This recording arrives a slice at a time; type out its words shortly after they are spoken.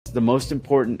the most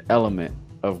important element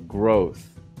of growth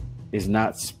is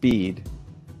not speed.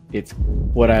 It's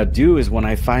what I do is when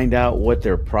I find out what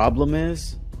their problem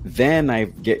is, then I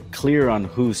get clear on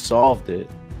who solved it.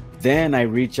 Then I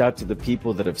reach out to the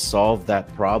people that have solved that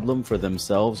problem for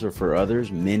themselves or for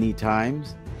others many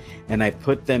times. And I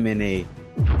put them in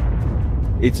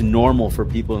it's normal for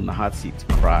people in the hot seat to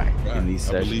cry in these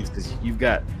sessions, because you've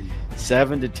got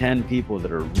 7 to 10 people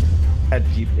that are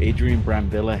Adrian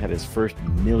Brambilla had his first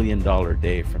 $1 million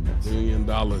day from this. $1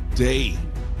 million day.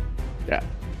 Yeah,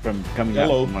 from coming out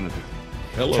from one of the.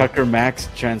 Hello. Tucker Max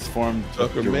transformed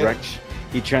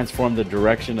He transformed the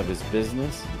direction of his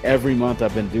business. Every month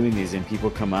I've been doing these, and people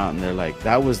come out and they're like,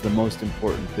 "That was the most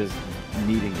important business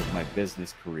meeting of my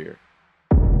business career."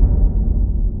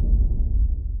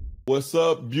 What's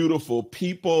up, beautiful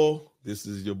people? This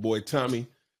is your boy Tommie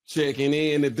checking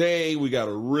in today. We got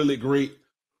a really great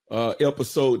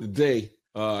episode today.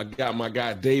 I got my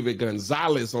guy David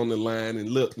Gonzalez on the line, and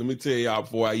look, let me tell y'all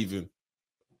before I even,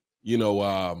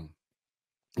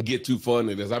 get too far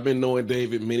into this. I've been knowing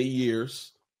David many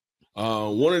years.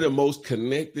 One of the most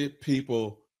connected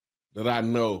people that I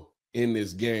know in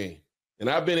this game. And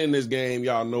I've been in this game,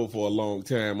 y'all know, for a long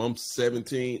time. I'm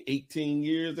 17, 18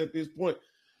 years at this point.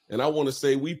 And I want to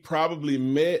say we probably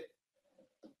met.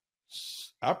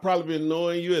 I've probably been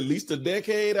knowing you at least a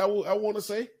decade, I want to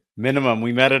say. Minimum.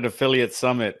 We met at Affiliate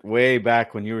Summit way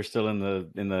back when you were still in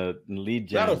the lead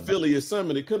gen. Not Affiliate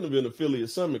Summit. It couldn't have been Affiliate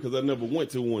Summit because I never went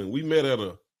to one. We met at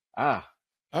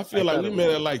I feel like we met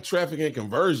at like Traffic and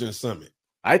Conversion Summit.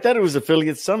 I thought it was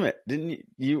Affiliate Summit. Didn't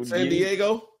you? San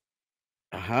Diego?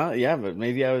 Yeah, but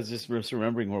maybe I was just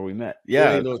remembering where we met.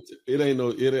 Yeah.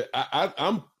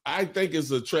 I think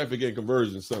it's a Traffic and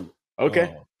Conversion Summit.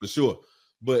 Okay. For sure.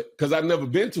 But because I've never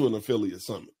been to an Affiliate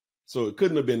Summit. So it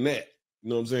couldn't have been that. You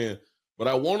know what I'm saying? But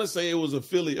I want to say it was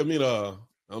Affiliate.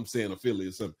 I'm saying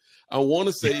Affiliate Summit. I want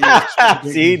to say it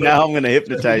was See, now I'm going to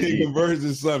hypnotize you.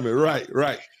 Conversion Summit.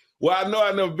 Right. Well, I know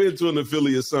I've never been to an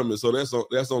Affiliate Summit, so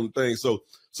that's on the thing. So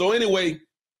anyway,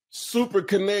 super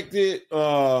connected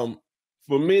for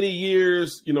many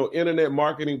years. Internet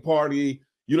marketing party.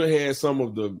 You done had some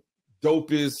of the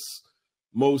dopest,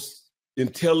 most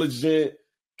intelligent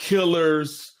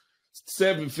killers.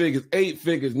 7 figures, 8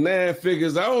 figures, 9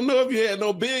 figures. I don't know if you had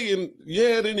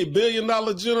any $1 billion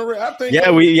generator. I think.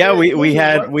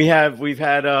 We've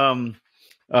had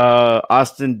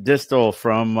Austin Distal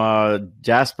from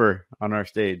Jasper on our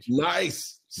stage.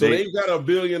 Nice. So they've got $1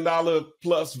 billion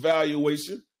plus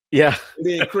valuation. Yeah. And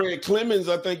then Craig Clemens,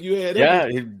 I think you had.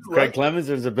 Craig Clemens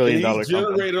is $1 billion. He's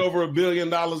generated over $1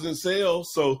 billion in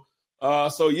sales. So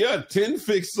 10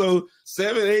 fix. So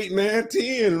 7, 8, 9,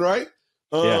 10, right?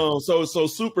 So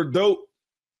super dope.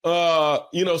 So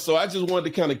I just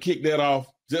wanted to kind of kick that off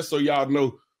just so y'all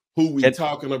know who we're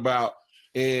talking about.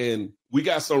 And we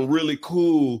got some really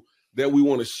cool that we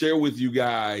want to share with you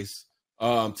guys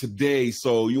today.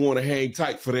 So you want to hang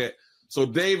tight for that. So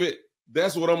David,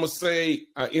 that's what I'm going to say.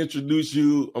 I introduce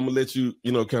you. I'm going to let you,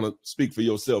 kind of speak for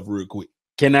yourself real quick.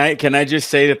 Can I just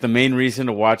say that the main reason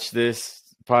to watch this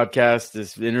podcast,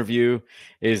 this interview,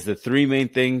 is the 3 main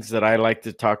things that I like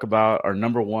to talk about are: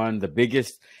 number one, the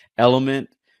biggest element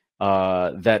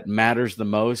that matters the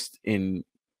most in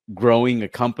growing a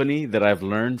company that I've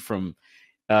learned from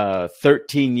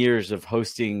 13 years of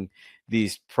hosting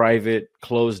these private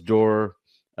closed door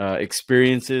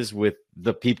experiences with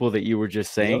the people that you were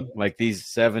just saying, like these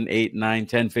 7, 8, 9,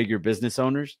 10 figure business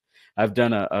owners. I've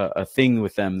done a thing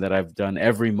with them that I've done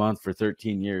every month for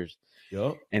 13 years.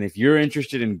 Yep. And if you're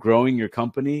interested in growing your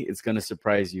company, it's going to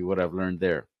surprise you what I've learned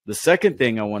there. The second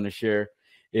thing I want to share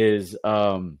is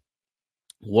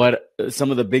what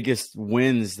some of the biggest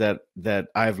wins that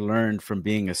I've learned from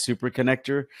being a super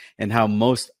connector, and how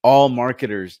most all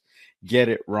marketers get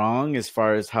it wrong as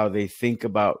far as how they think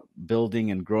about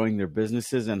building and growing their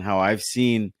businesses, and how I've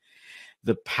seen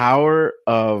the power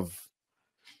of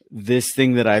this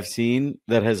thing that I've seen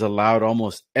that has allowed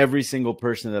almost every single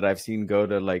person that I've seen go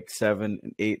to like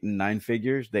 7, 8, and 9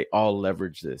 figures. They all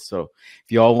leverage this. So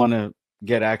if you all want to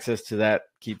get access to that,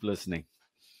 keep listening.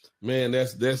 Man,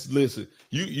 that's listen.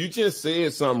 You just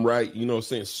said something right.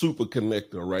 Saying super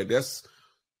connector, right? That's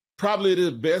probably the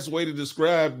best way to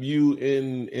describe you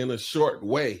in a short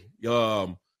way.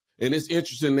 And it's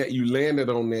interesting that you landed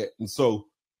on that. And so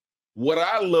what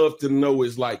I love to know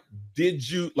is, like, did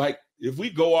you, like, if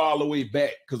we go all the way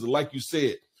back, because like you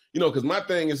said, because my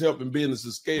thing is helping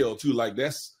businesses scale too. Like,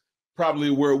 that's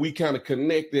probably where we kind of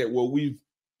connect at, where we've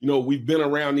been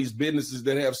around these businesses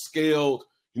that have scaled.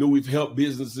 We've helped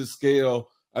businesses scale.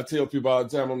 I tell people all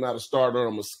the time, I'm not a starter,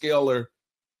 I'm a scaler.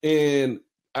 And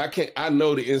I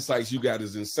know the insights you got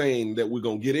is insane that we're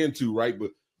gonna get into, right?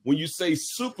 But when you say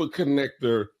super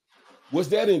connector, was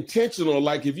that intentional?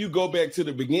 Like, if you go back to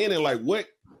the beginning, like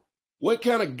what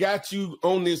kind of got you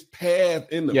on this path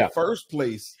in the first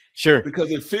place? Sure.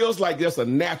 Because it feels like that's a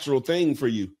natural thing for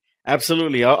you.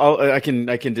 Absolutely. I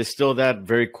can distill that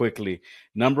very quickly.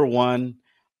 Number one,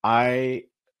 I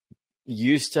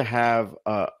used to have,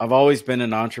 I've always been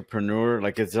an entrepreneur.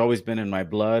 Like, it's always been in my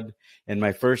blood. And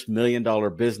my first $1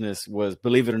 million business was,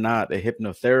 believe it or not, a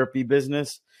hypnotherapy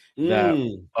business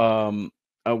that,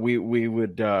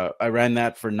 I ran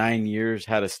that for 9 years,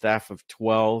 had a staff of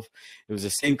 12. It was the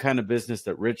same kind of business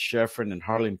that Rich Sheffrin and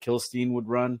Harlan Kilstein would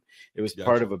run. It was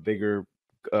part of a bigger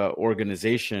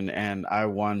organization, and I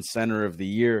won Center of the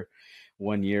Year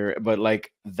one year. But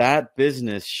like, that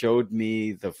business showed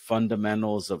me the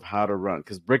fundamentals of how to run,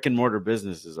 because brick and mortar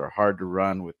businesses are hard to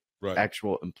run with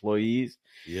actual employees.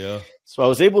 Yeah. So I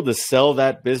was able to sell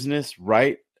that business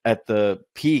right at the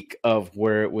peak of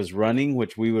where it was running,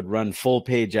 which we would run full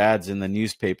page ads in the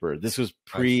newspaper. This was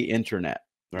pre-internet,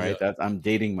 right? Yeah. I'm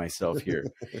dating myself here.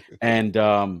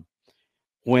 And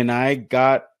when I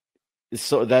got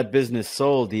that business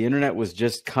sold, the internet was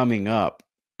just coming up,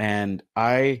 and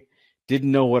I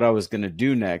didn't know what I was going to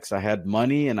do next. I had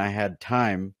money and I had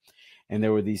time, and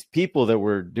there were these people that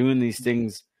were doing these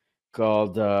things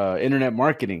called internet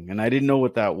marketing, and I didn't know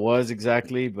what that was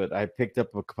exactly, but I picked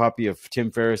up a copy of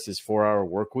Tim Ferriss's 4-Hour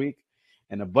Workweek,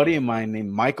 and a buddy of mine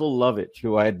named Michael Lovitch,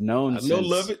 who I had known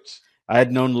I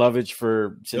had known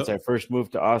Lovitch since I first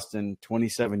moved to Austin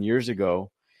 27 years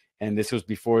ago, and this was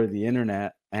before the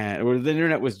internet, or the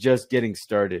internet was just getting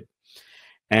started.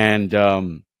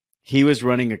 And he was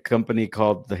running a company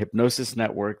called the Hypnosis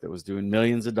Network that was doing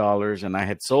millions of dollars. And I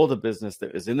had sold a business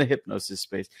that was in the hypnosis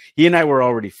space. He and I were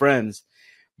already friends,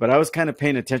 but I was kind of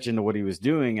paying attention to what he was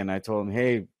doing. And I told him,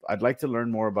 hey, I'd like to learn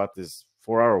more about this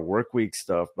 4-Hour Workweek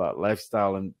stuff, about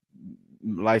lifestyle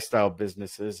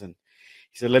businesses. And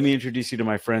he said, let me introduce you to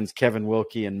my friends, Kevin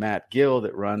Wilkie and Matt Gill,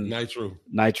 that run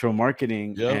Nitro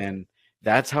Marketing. Yep. And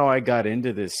that's how I got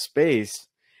into this space.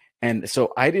 And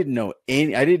so I didn't know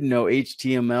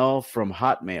HTML from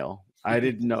Hotmail. I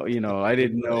didn't know, I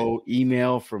didn't know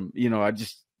email from,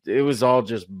 it was all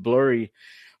just blurry.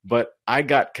 But I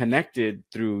got connected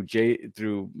through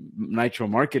Nitro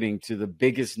Marketing to the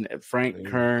biggest, Frank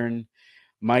Kern,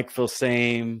 Mike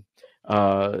Filsame.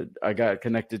 I got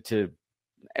connected to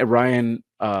Ryan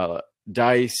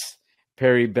Dice,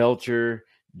 Perry Belcher,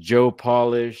 Joe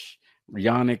Polish,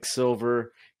 Yannick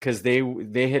Silver, because they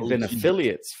had been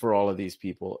affiliates for all of these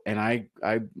people. And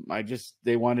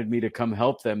they wanted me to come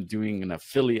help them doing an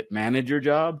affiliate manager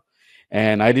job.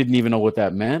 And I didn't even know what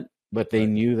that meant, but they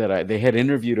knew that they had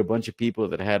interviewed a bunch of people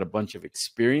that had a bunch of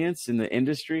experience in the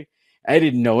industry. I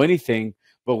didn't know anything,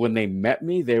 but when they met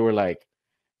me, they were like,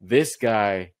 this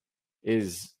guy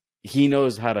he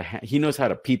knows how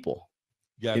to people,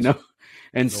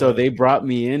 And so they brought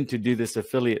me in to do this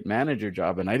affiliate manager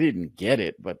job, and I didn't get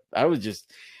it, but I would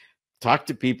just talk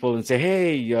to people and say,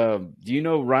 hey, do you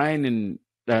know Ryan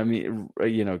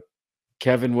and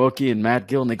Kevin Wilkie and Matt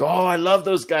Gill? And they go, oh, I love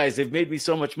those guys. They've made me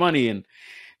so much money. And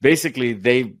basically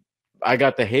I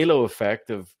got the halo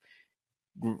effect of,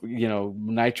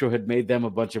 Nitro had made them a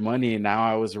bunch of money, and now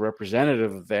I was a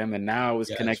representative of them, and now I was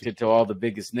connected to all the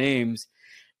biggest names.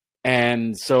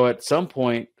 And so at some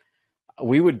point,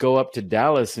 we would go up to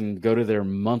Dallas and go to their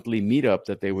monthly meetup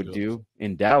that they would do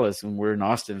in Dallas. And we're in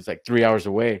Austin. It's like 3 hours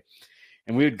away.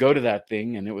 And we would go to that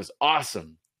thing, and it was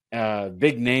awesome.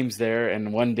 Big names there.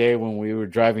 And one day when we were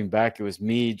driving back, it was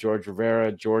me, George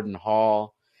Rivera, Jordan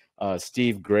Hall,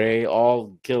 Steve Gray,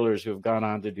 all killers who have gone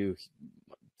on to do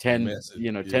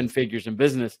 10 figures in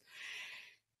business.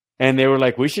 And they were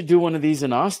like, we should do one of these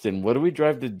in Austin. What do we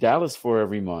drive to Dallas for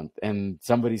every month? And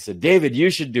somebody said, David,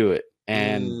 you should do it.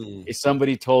 And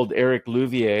somebody told Eric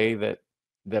Louvier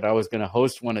that I was going to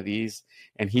host one of these.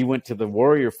 And he went to the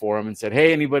Warrior Forum and said,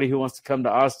 hey, anybody who wants to come to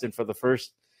Austin for the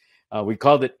first, we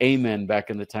called it Amen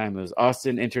back in the time. It was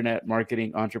Austin Internet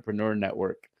Marketing Entrepreneur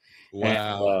Network.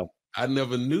 Wow. And, I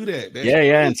never knew that. That's cool.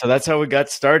 And so that's how we got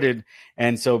started.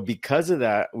 And so because of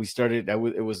that, we started.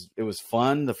 It was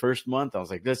fun the first month. I was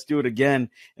like, let's do it again.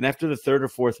 And after the third or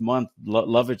fourth month,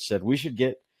 Lovitch said we should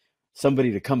get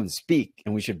somebody to come and speak,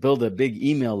 and we should build a big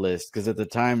email list. Because at the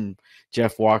time,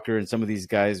 Jeff Walker and some of these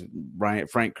guys,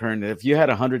 Frank Kern, if you had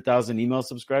 100,000 email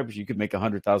subscribers, you could make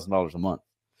 $100,000 a month.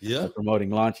 Yeah,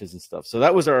 promoting launches and stuff. So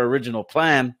that was our original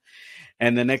plan.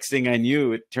 And the next thing I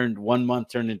knew, it turned 1 month,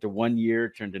 turned into 1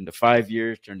 year, turned into 5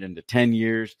 years, turned into 10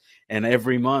 years. And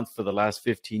every month for the last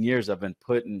 15 years, I've been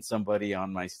putting somebody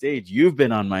on my stage. You've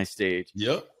been on my stage.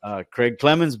 Yep. Craig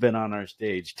Clemens been on our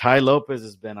stage. Ty Lopez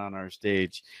has been on our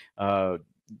stage.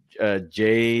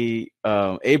 Jay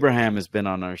Abraham has been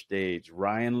on our stage.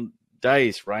 Ryan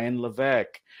Dice, Ryan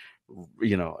Levesque,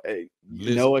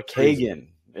 Noah Kagan,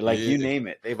 you name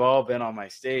it. They've all been on my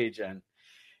stage, and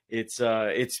it's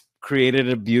created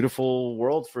a beautiful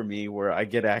world for me where I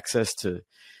get access to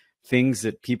things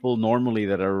that people normally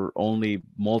that are only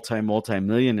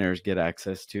multi-millionaires get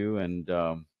access to. And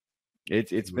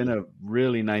it's been a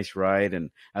really nice ride, and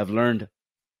I've learned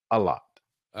a lot.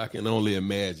 I can only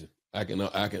imagine. I can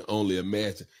only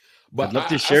imagine. But I'd love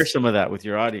to share some of that with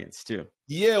your audience too.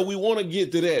 Yeah, we want to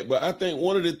get to that. But I think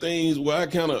one of the things where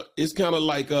it's kind of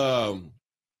like,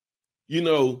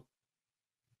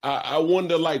 I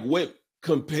wonder like what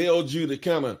compelled you to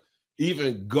kind of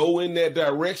even go in that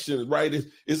direction, right?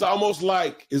 It's almost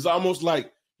like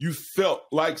you felt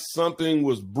like something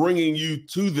was bringing you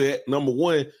to that, number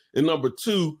one. And number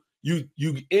two, you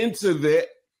into that.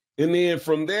 And then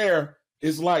from there,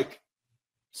 it's like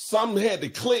something had to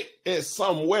click at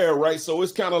somewhere, right? So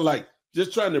it's kind of like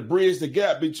just trying to bridge the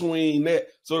gap between that.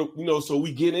 So, so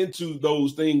we get into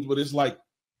those things, but it's like,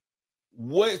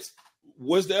 was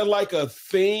there like a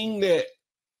thing that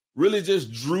really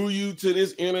just drew you to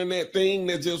this internet thing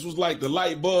that just was like the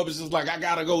light bulb? It's just like, I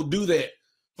got to go do that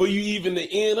for you even to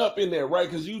end up in there, right?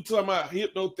 Because you talking about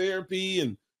hypnotherapy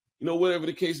and, whatever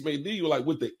the case may be, you like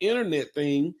with the internet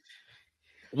thing,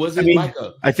 was it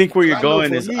I think where you're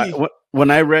going is when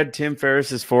I read Tim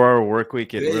Ferriss's 4-Hour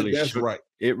Workweek,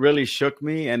 it really shook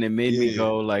me, and it made me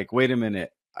go like, wait a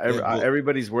minute,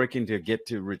 everybody's working to get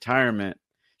to retirement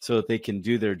so that they can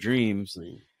do their dreams.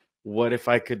 What if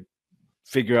I could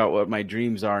figure out what my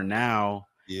dreams are now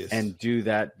and do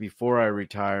that before I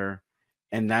retire?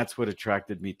 And that's what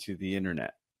attracted me to the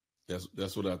internet.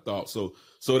 That's what I thought. So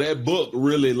that book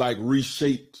really like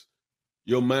reshaped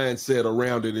your mindset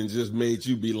around it and just made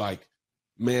you be like,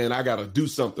 man, I got to do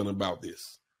something about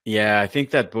this. Yeah, I think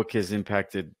that book has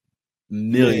impacted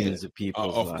millions of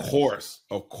people. Of course.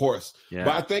 Yeah.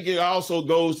 But I think it also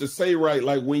goes to say, right,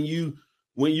 like when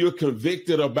you're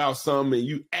convicted about something and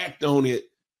you act on it,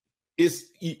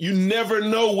 you never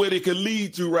know what it could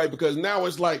lead to, right? Because now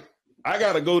it's like, I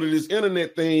got to go to this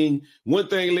internet thing. One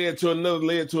thing led to another,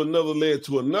 led to another, led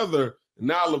to another. And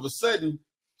now all of a sudden,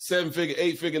 7-figure,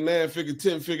 8-figure, 9-figure,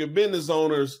 10-figure business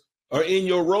owners are in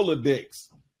your Rolodex.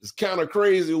 It's kind of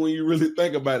crazy when you really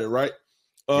think about it, right?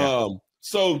 Yeah.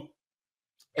 So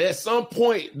at some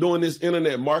point during this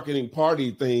internet marketing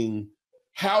party thing,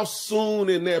 how soon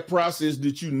in that process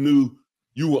did you knew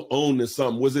you were owning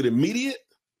something? Was it immediate,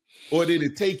 or did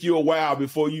it take you a while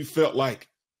before you felt like,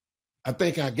 I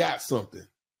think I got something?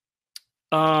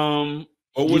 Or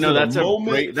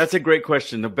that's a great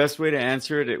question. The best way to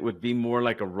answer it would be more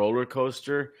like a roller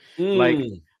coaster. Like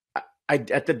I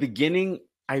at the beginning,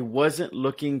 I wasn't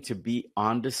looking to be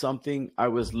onto something. I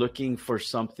was looking for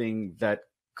something that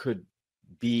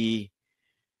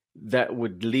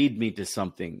would lead me to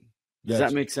something. Does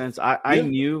that make sense? I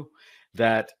knew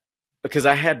that because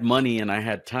I had money and I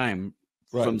had time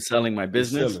from selling my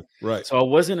business. Right. So I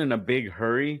wasn't in a big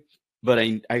hurry, but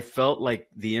I felt like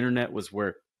the internet was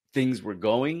where things were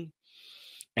going,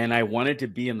 and I wanted to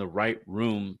be in the right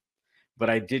room, but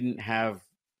I didn't have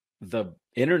the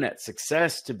internet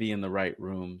success to be in the right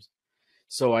rooms.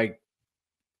 So I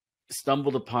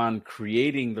stumbled upon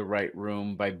creating the right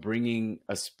room by bringing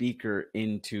a speaker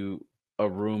into a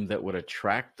room that would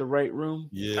attract the right room.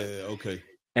 Yeah. Okay.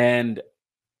 And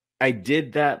I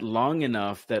did that long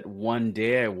enough that one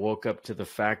day I woke up to the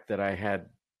fact that I had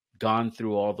gone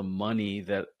through all the money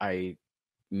that I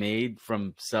made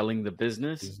from selling the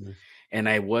business. And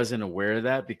I wasn't aware of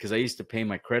that because I used to pay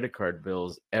my credit card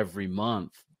bills every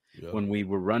month. When we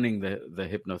were running the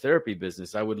hypnotherapy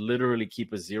business. I would literally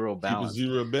keep a zero balance.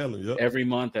 Every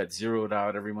month that zeroed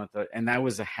out every month. And that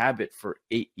was a habit for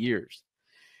 8 years.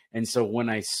 And so when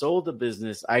I sold the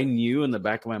business, I knew in the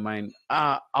back of my mind,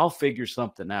 I'll figure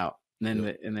something out.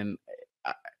 And then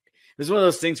it was one of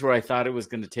those things where I thought it was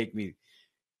going to take me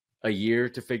a year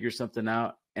to figure something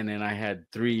out. And then I had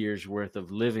 3 years worth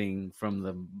of living from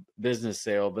the business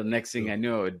sale. But next thing I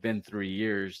knew, it had been 3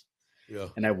 years. Yeah.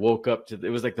 And I woke up to, it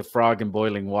was like the frog in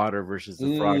boiling water versus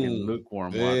the frog in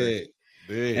lukewarm water.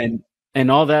 And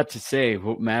all that to say,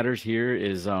 what matters here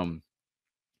is I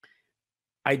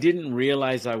didn't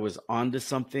realize I was onto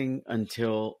something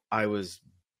until I was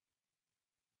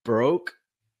broke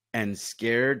and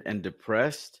scared and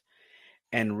depressed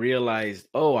and realized,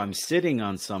 I'm sitting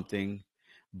on something,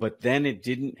 but then it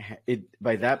didn't it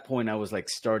by that point I was like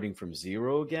starting from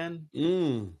zero again,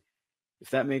 Mm. if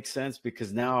that makes sense,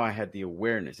 because now I had the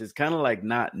awareness. It's kind of like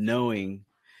not knowing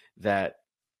that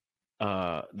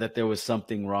that there was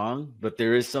something wrong, but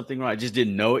there is something wrong. I just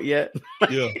didn't know it yet.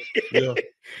 Yeah. Yeah.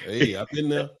 Hey, I've been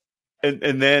there.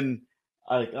 And then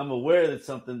I'm aware that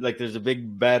something like there's a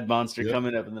big bad monster Yep.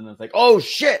 coming up, and then it's like, oh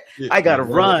shit, Yeah, I gotta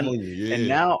run up run. on you. Yeah. And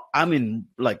now I'm in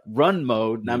like run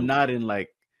mode, and I'm not in like,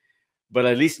 but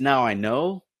at least now I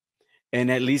know.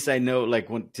 And at least I know, like,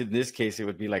 when to this case, it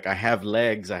would be like I have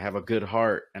legs, I have a good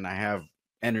heart, and I have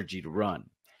energy to run.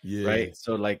 Yeah. Right.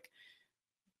 So like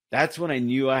that's when I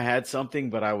knew I had something,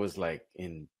 but I was like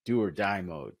in do or die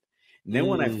mode. And then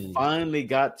when I finally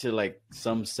got to like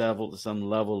some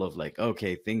level of like,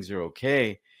 okay, things are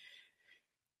okay.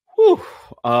 Whew,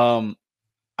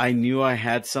 I knew I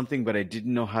had something, but I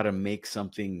didn't know how to make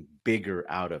something bigger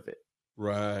out of it.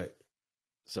 Right.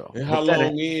 So And how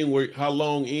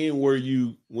long in were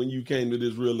you when you came to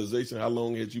this realization? How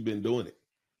long had you been doing it?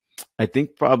 I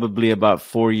think probably about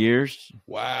 4 years.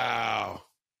 Wow.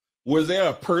 Was there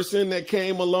a person that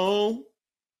came along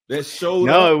that showed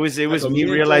up? No, it was me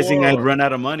realizing I'd run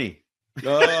out of money.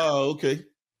 Oh, okay.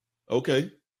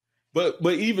 Okay. But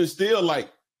even still,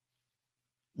 like,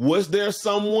 was there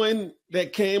someone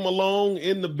that came along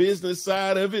in the business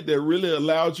side of it that really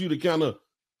allowed you to kind of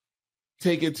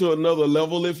take it to another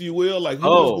level, if you will? Like,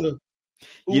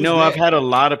 I've had a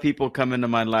lot of people come into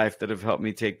my life that have helped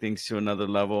me take things to another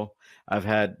level. I've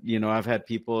had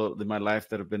people in my life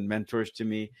that have been mentors to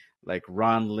me, like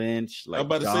Ron Lynch. Like I'm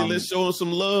about to say, let's show him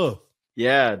some love.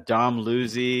 Yeah, Dom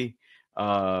Lucy,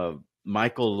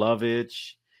 Michael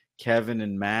Lovich, Kevin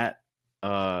and Matt,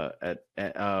 Yannick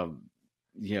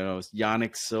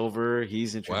Silver.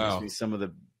 He's introduced me to some of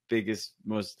the biggest,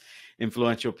 most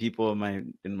influential people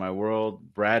in my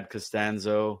world. Brad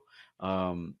Costanzo,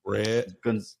 Gonzalo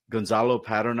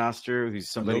Paternoster, who's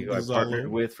somebody who I partnered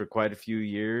with for quite a few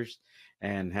years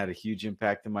and had a huge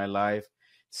impact in my life.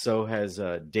 So has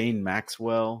Dane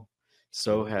Maxwell.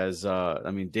 So has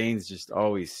Dane's just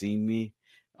always seen me.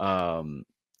 CT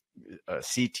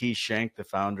Shank, the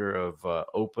founder of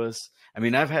Opus. I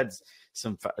mean, I've had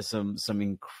some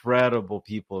incredible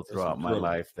people throughout my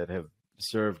life that have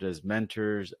served as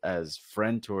mentors, as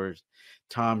friendtors.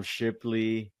 Tom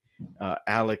Shipley,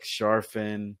 Alex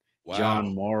Sharfin,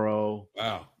 John Morrow,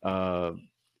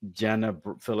 Jenna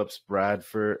Phillips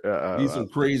Bradford. These some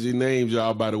crazy names,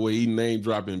 y'all. By the way, he name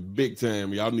dropping big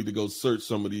time. Y'all need to go search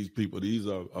some of these people. These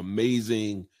are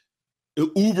amazing,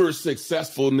 uber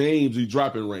successful names he's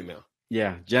dropping right now.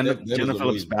 Yeah, Jenna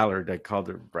Phillips Ballard. I called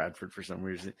her Bradford for some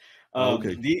reason.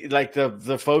 Okay.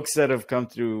 The folks that have come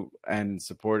through and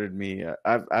supported me,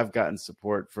 I've gotten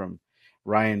support from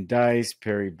Ryan Dice,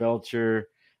 Perry Belcher,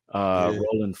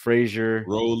 Roland Frazier,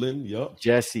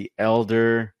 Jesse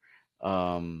Elder,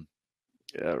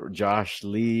 Josh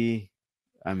Lee.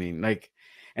 I mean,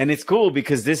 and it's cool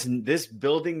because this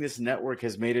building this network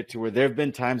has made it to where there have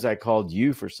been times I called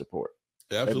you for support.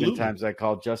 Absolutely. There have been times I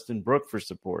called Justin Brooke for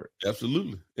support.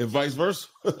 Absolutely. And vice versa.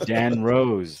 Dan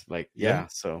Rose.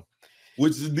 So.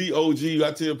 Which is the OG.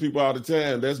 I tell people all the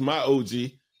time, that's my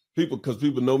OG. Because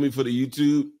people know me for the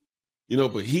YouTube,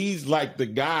 but he's like the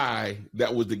guy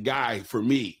that was the guy for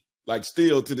me. Like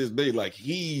still to this day, like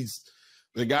he's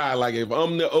the guy. Like if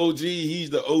I'm the OG, he's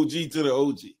the OG to the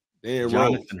OG. Dan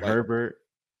Jonathan Rose, Herbert.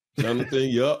 Jonathan,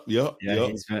 yep.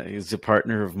 He's a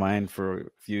partner of mine for a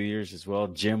few years as well.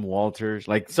 Jim Walters,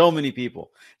 like so many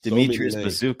people. Demetrius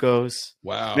Bazukos.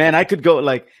 Wow, man, I could go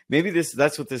like maybe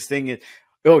that's what this thing is.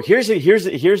 Oh, here's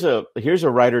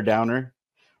a writer downer.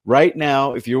 Right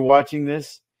now, if you're watching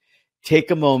this,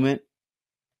 take a moment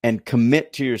and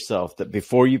commit to yourself that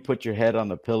before you put your head on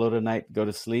the pillow tonight, go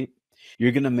to sleep,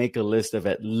 you're going to make a list of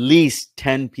at least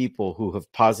 10 people who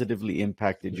have positively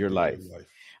impacted your life.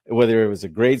 Whether it was a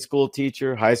grade school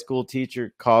teacher, high school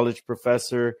teacher, college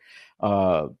professor,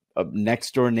 a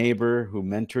next door neighbor who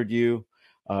mentored you,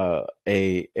 an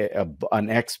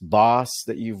ex-boss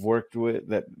that you've worked with,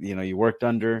 that you worked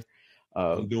under,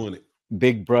 I'm doing it.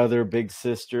 Big brother, big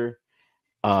sister,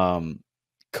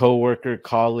 coworker,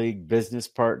 colleague, business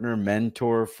partner,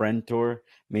 mentor, friendtor.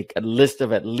 Make a list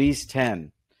of at least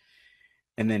 10,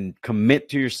 and then commit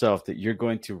to yourself that you're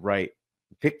going to write.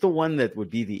 Pick the one that would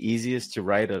be the easiest to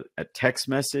write a text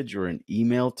message or an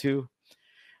email to,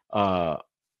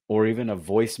 or even a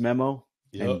voice memo,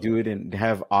 and do it and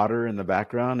have Otter in the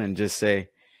background and just say,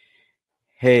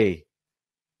 "Hey,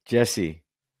 Jesse,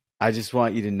 I just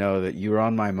want you to know that you're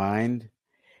on my mind,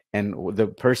 and the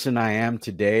person I am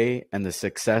today and the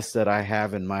success that I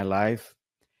have in my life,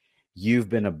 you've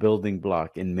been a building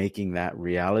block in making that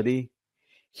reality.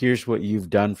 Here's what you've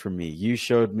done for me. You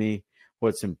showed me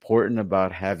what's important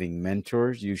about having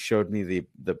mentors. You showed me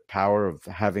the power of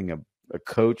having a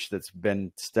coach that's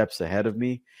been steps ahead of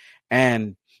me.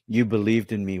 And you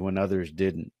believed in me when others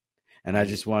didn't. And I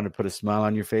just want to put a smile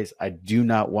on your face. I do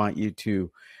not want you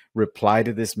to reply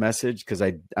to this message because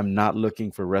I'm not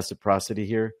looking for reciprocity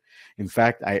here. In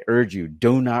fact, I urge you,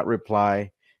 do not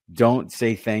reply. Don't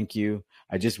say thank you.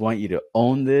 I just want you to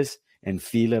own this and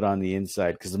feel it on the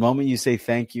inside. Because the moment you say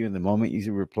thank you and the moment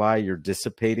you reply, you're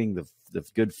dissipating the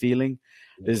good feeling.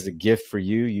 This is a gift for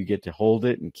you. You get to hold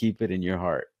it and keep it in your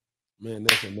heart. Man,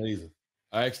 that's amazing.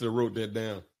 I actually wrote that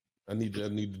down. I need to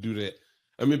do that.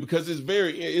 I mean, because it's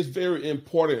very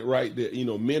important, right? That, you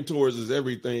know, mentors is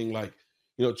everything. Like,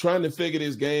 you know, trying to figure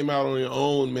this game out on your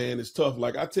own, man, it's tough.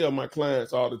 Like I tell my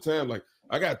clients all the time, like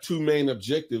I got two main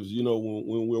objectives, you know,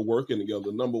 when we're working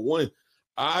together. Number one,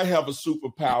 I have a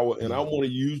superpower and I want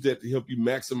to use that to help you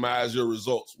maximize your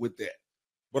results with that.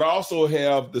 But I also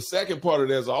have the second part of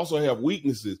that is I also have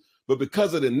weaknesses. But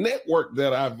because of the network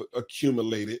that I've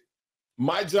accumulated,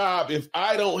 my job, if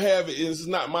I don't have it, this is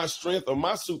not my strength or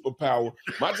my superpower.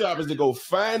 My job is to go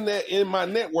find that in my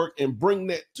network and bring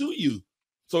that to you.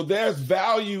 So there's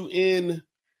value in,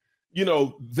 you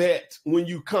know, that when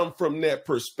you come from that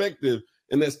perspective.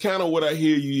 And that's kind of what I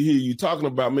hear you talking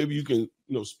about. Maybe you can, you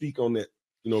know, speak on that,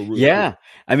 you know, real quick.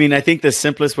 I mean, I think the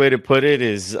simplest way to put it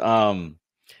is, have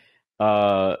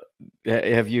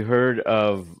you heard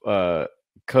of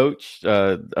Coach?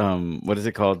 What is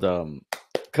it called?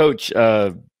 Coach,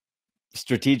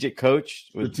 strategic coach.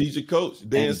 Strategic coach,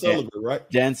 Dan Sullivan, right?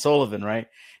 Dan Sullivan, right?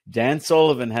 Dan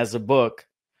Sullivan has a book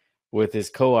with his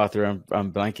co-author.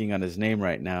 I'm blanking on his name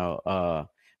right now,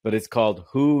 but it's called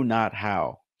Who, Not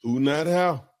How. Who, Not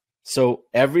How. So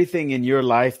everything in your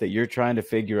life that you're trying to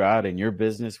figure out in your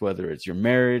business, whether it's your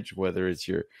marriage, whether it's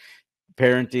your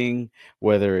parenting,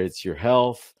 whether it's your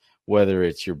health, whether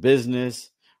it's your business,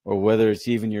 or whether it's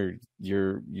even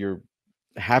your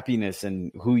happiness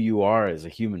and who you are as a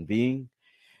human being,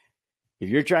 if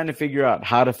you're trying to figure out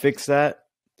how to fix that,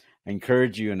 I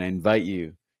encourage you and I invite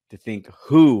you to think,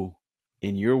 who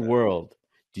in your world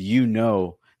do you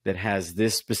know that has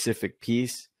this specific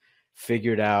piece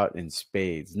figured out in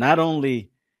spades? Not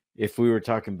only, if we were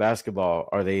talking basketball,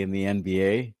 are they in the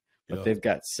NBA, but they've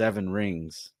got 7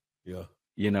 rings. Yeah.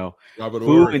 You know, Robert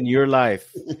who Ory. in your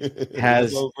life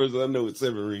has the person I know with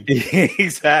 7 rings.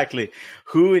 Exactly.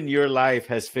 Who in your life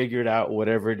has figured out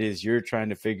whatever it is you're trying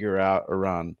to figure out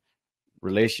around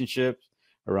relationships,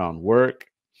 around work,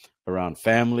 around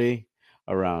family,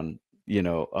 around, you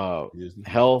know,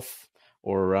 health,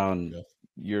 or around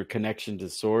your connection to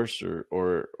source,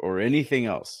 or anything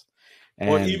else. And,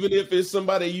 or even if it's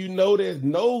somebody you know that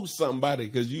knows somebody,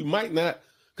 because you might not.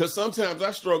 Because sometimes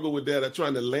I struggle with that. I'm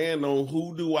trying to land on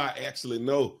who do I actually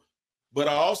know. But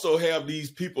I also have these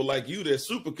people like you that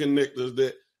super connectors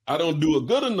that I don't do a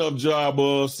good enough job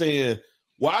of saying,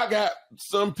 well, I got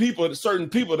certain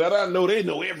people that I know, they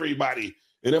know everybody.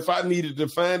 And if I needed to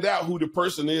find out who the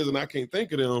person is and I can't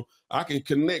think of them, I can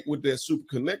connect with that super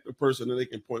connector person and they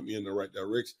can point me in the right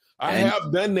direction. I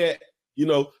have done that. You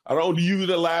know, I don't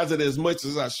utilize it as much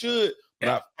as I should, but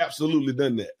I've absolutely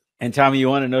done that. And Tommie, you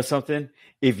want to know something?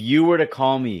 If you were to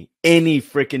call me any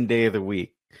freaking day of the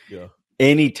week,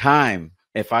 anytime,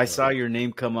 if I saw your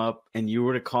name come up and you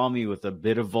were to call me with a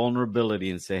bit of vulnerability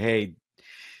and say, hey,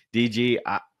 DG,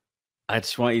 I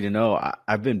just want you to know,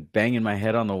 I've been banging my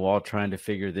head on the wall trying to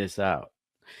figure this out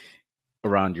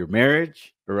around your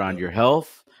marriage, around your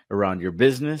health, around your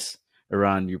business,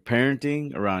 around your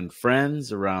parenting, around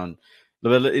friends, around,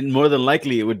 more than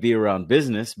likely it would be around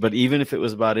business. But even if it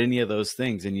was about any of those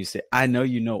things and you say, I know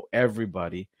you know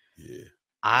everybody,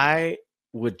 I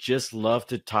would just love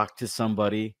to talk to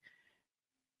somebody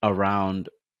around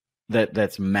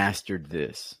that's mastered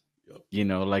this. You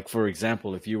know, like, for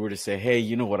example, if you were to say, hey,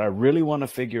 you know what I really want to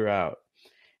figure out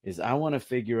is I want to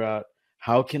figure out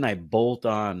how can I bolt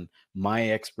on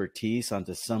my expertise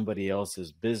onto somebody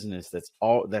else's business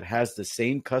that has the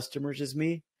same customers as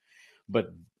me,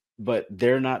 but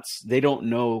they don't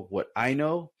know what I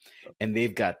know, and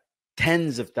they've got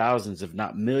tens of thousands, if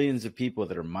not millions of people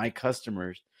that are my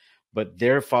customers, but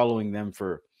they're following them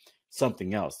for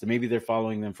something else. Maybe they're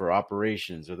following them for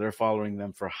operations, or they're following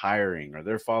them for hiring, or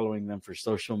they're following them for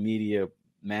social media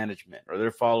management, or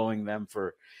they're following them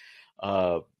for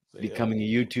becoming a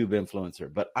YouTube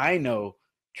influencer. But I know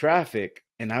traffic,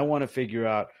 and I want to figure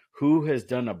out who has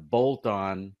done a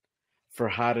bolt-on for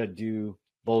how to do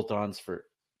bolt-ons for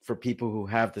people who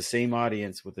have the same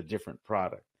audience with a different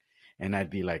product. And I'd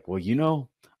be like, well, you know,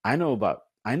 I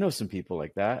know some people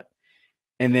like that.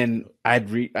 and then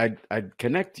I'd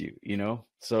connect you, you know.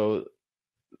 So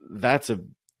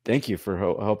thank you for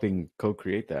helping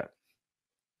co-create that.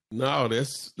 No,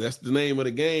 that's the name of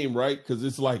the game, right? Because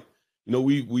it's like, you know,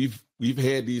 we've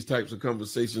had these types of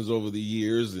conversations over the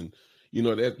years, and you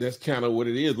know that's kind of what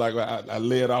it is. Like I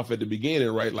led off at the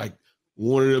beginning, right? Like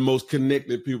one of the most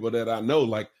connected people that I know.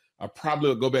 Like I probably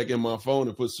will go back in my phone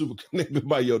and put super connected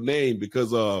by your name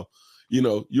because you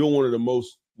know, you're one of the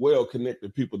most well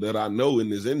connected people that I know in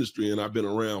this industry, and I've been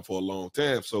around for a long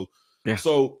time. So Yeah.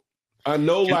 so I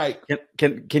know,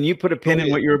 can you put a pin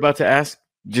in what you're about to ask?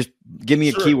 Just give me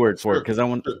a keyword for it, because I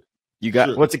want you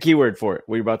got what's a keyword for it?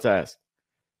 What you're about to ask?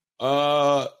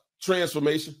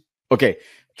 Transformation. Okay,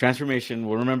 transformation.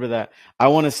 We'll remember that. I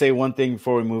want to say one thing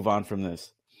before we move on from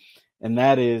this, and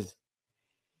that is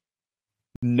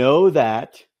know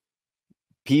that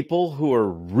people who are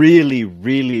really,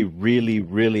 really, really,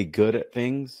 really good at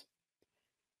things,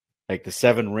 like the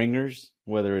 7 ringers,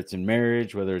 whether it's in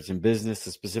marriage, whether it's in business,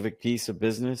 a specific piece of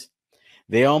business,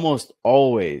 they almost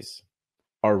always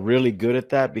are really good at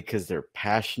that because they're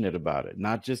passionate about it,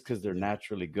 not just because they're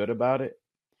naturally good about it.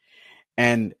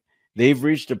 And they've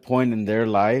reached a point in their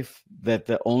life that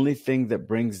the only thing that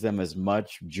brings them as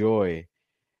much joy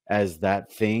as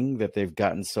that thing that they've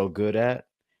gotten so good at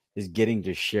is getting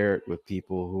to share it with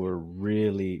people who are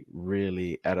really,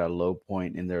 really at a low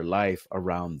point in their life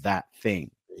around that thing.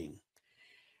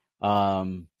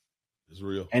 It's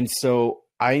real. And so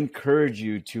I encourage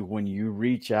you to, when you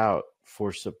reach out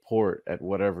for support at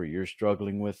whatever you're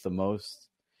struggling with the most,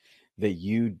 that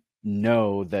you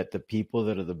know that the people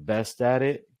that are the best at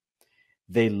it,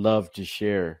 they love to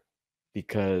share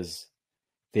because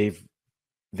they've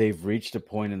reached a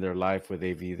point in their life where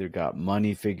they've either got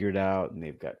money figured out and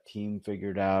they've got team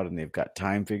figured out and they've got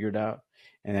time figured out.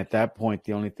 And at that point,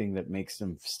 the only thing that makes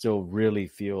them still really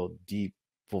feel deep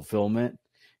fulfillment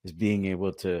is being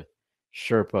able to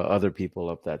Sherpa other people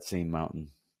up that same mountain.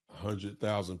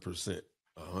 100,000%.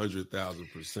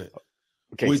 100,000%.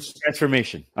 Okay, which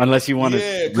transformation? Unless you want to,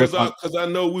 yeah, because I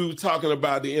know we were talking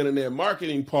about the internet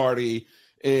marketing party,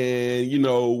 and you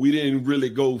know we didn't really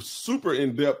go super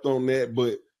in depth on that.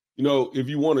 But you know, if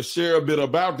you want to share a bit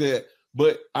about that,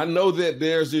 but I know that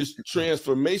there's this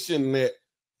transformation that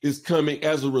is coming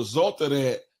as a result of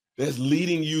that. That's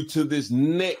leading you to this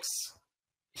next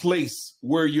place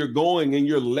where you're going, and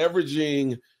you're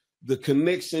leveraging the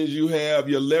connections you have,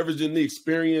 you're leveraging the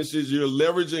experiences, you're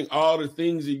leveraging all the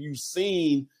things that you've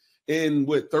seen in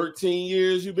 13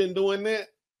 years you've been doing that.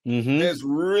 Mm-hmm. That's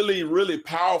really, really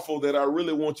powerful that I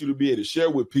really want you to be able to share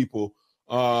with people.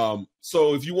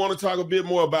 So if you want to talk a bit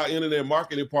more about Internet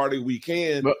Marketing Party, we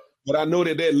can, but I know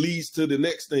that leads to the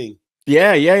next thing.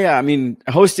 Yeah. I mean,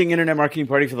 hosting Internet Marketing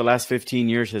Party for the last 15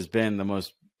 years has been the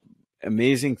most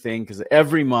amazing thing, because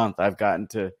every month I've gotten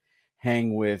to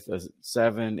hang with a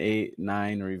 7, 8,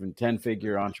 9, or even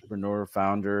 10-figure entrepreneur,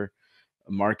 founder,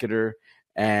 marketer,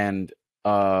 and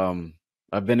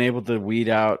I've been able to weed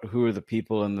out who are the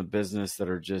people in the business that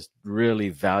are just really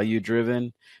value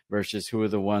driven versus who are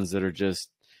the ones that are just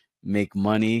make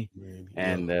money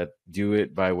and that do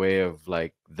it by way of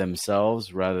like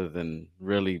themselves rather than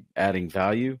really adding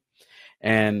value.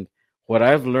 And what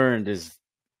I've learned is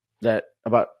that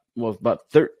about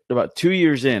 2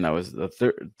 years in, I was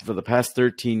for the past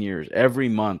 13 years, every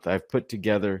month I've put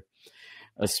together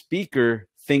a speaker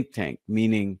think tank,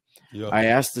 meaning I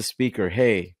asked the speaker,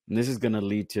 hey, and this is going to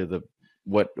lead to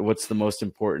what's the most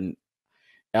important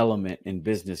element in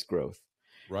business growth.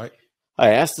 Right. I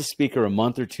asked the speaker a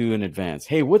month or two in advance,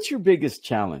 hey, what's your biggest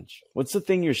challenge? What's the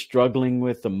thing you're struggling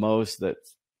with the most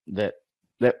that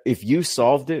if you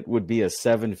solved it would be a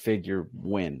 7-figure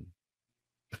win?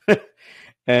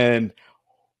 And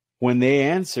when they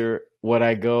answer, what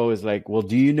I go is like, well,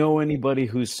 do you know anybody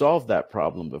who's solved that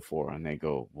problem before? And they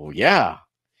go, well, yeah.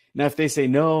 Now, if they say,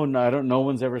 no, I don't, no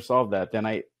one's ever solved that, then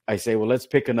I say, well, let's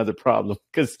pick another problem.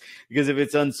 Because if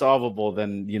it's unsolvable,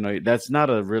 then, you know, that's not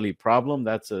a really problem.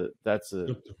 That's a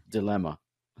dilemma.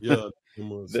 Yeah.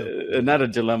 Not a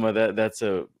dilemma. That's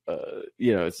a,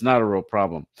 you know, it's not a real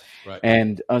problem. Right.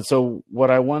 And so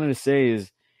what I wanted to say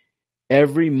is,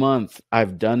 every month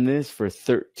I've done this for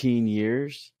 13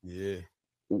 years. Yeah.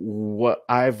 What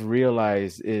I've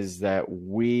realized is that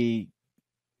the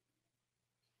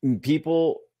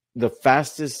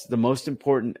most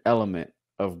important element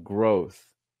of growth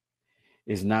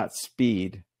is not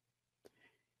speed,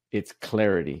 it's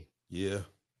clarity. Yeah.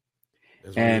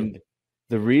 And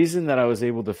the reason that I was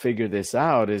able to figure this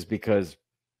out is because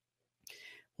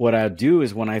what I do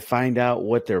is when I find out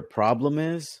what their problem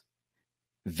is,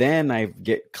 then I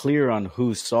get clear on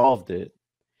who solved it.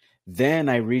 Then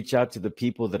I reach out to the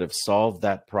people that have solved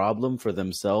that problem for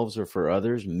themselves or for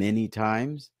others many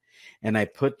times, and I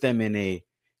put them in a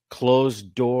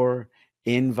closed door,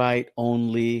 invite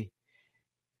only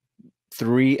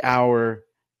 3 hour,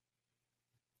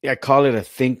 I call it a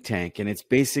think tank, and it's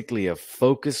basically a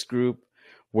focus group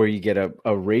where you get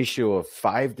a ratio of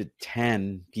 5 to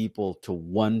 10 people to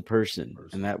one person,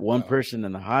 and that one person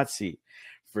in the hot seat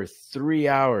for 3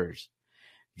 hours.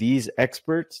 These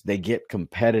experts, they get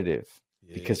competitive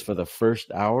because for the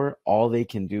first hour, all they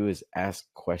can do is ask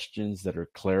questions that are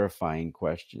clarifying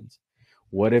questions.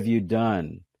 What have you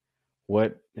done?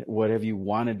 What have you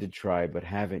wanted to try but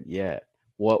haven't yet?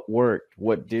 What worked?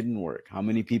 What didn't work? How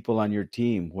many people on your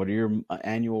team? What are your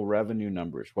annual revenue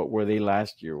numbers? What were they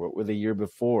last year? What were the year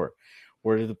before?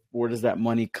 Where does that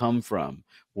money come from?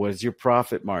 What is your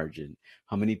profit margin?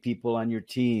 How many people on your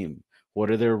team? What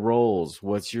are their roles?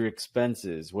 What's your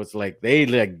expenses? What's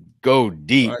they go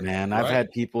deep, man. I've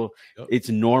had people, it's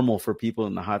normal for people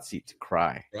in the hot seat to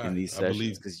cry in these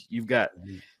sessions because you've got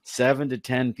 7 to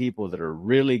 10 people that are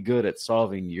really good at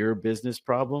solving your business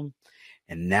problem.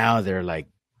 And now they're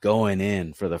going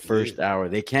in for the first hour.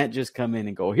 They can't just come in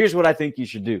and go, here's what I think you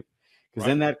should do. Because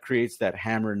then that creates that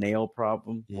hammer nail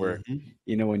problem where,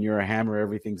 when you're a hammer,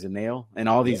 everything's a nail. And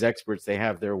all these experts, they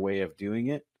have their way of doing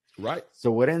it. Right.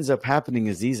 So what ends up happening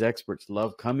is these experts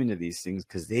love coming to these things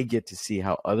because they get to see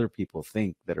how other people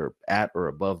think that are at or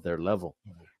above their level.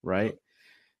 Right.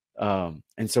 And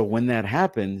so when that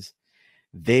happens,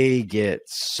 they get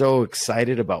so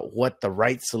excited about what the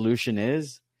right solution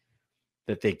is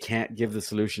that they can't give the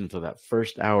solution until that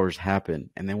first hour's happen.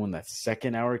 And then when that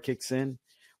second hour kicks in,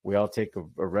 we all take a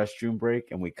restroom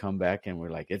break and we come back and we're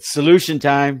like, it's solution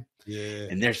time. Yeah.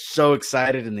 And they're so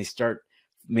excited and they start,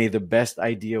 may the best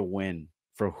idea win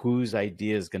for whose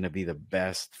idea is going to be the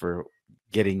best for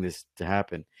getting this to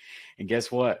happen. And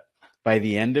guess what? By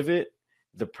the end of it,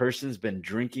 the person's been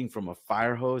drinking from a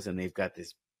fire hose and they've got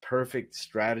this perfect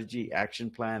strategy action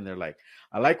plan. They're like,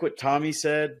 I like what Tommie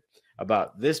said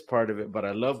about this part of it, but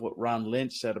I love what Ron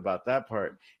Lynch said about that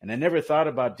part. And I never thought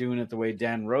about doing it the way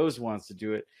Dan Rose wants to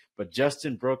do it, but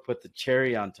Justin Brooke put the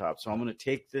cherry on top. So I'm going to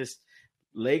take this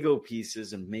Lego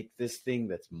pieces and make this thing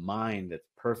that's mine, that's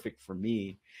perfect for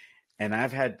me. And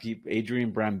I've had people,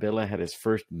 Adrian Brambilla had his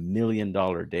first $1 million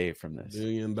day from this. $1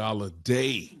 million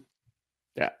day.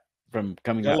 Yeah. From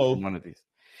coming out from one of these.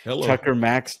 Hello. Tucker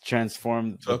Max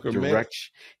transformed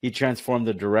he transformed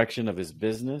the direction of his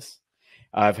business.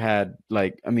 I've had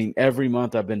every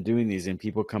month I've been doing these and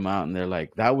people come out and they're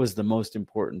like, that was the most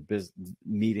important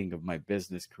meeting of my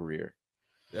business career.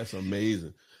 That's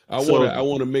amazing. I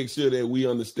want to make sure that we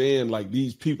understand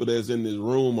these people that's in this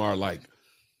room are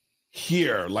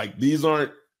here. These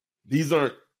aren't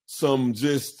some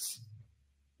just,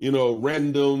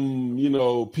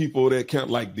 random, people that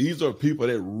can't these are people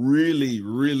that really,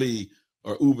 really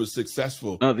are uber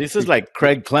successful. No, this is like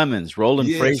Craig Clemens,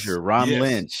 Roland Frazier, Ron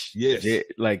Lynch,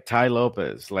 Ty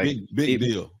Lopez, big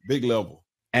deal, big level.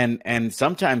 And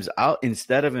sometimes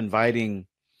instead of inviting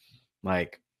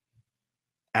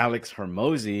Alex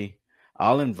Hormozi,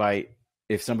 I'll invite,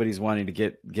 if somebody's wanting to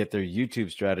get their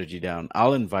YouTube strategy down,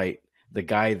 I'll invite the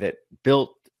guy that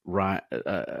built Ryan,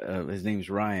 his name's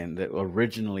Ryan, that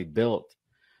originally built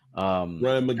Ryan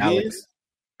McGinn.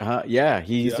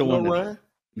 He's the one. Ryan.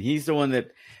 He's the one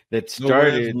that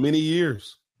started many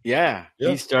years. Yeah,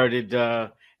 he started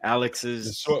Alex's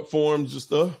the short forms and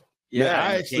stuff. Yeah,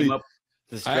 I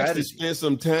actually spent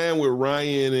some time with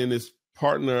Ryan and his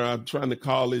partner. I'm trying to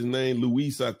call his name,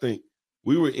 Luis, I think.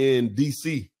 We were in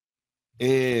DC,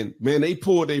 and man, they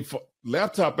pulled their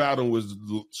laptop out and was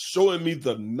showing me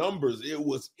the numbers. It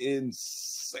was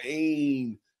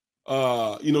insane.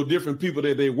 Different people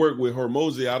that they work with.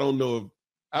 Hormozi, I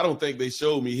don't think they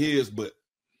showed me his, but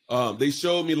they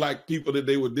showed me people that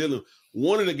they were dealing with.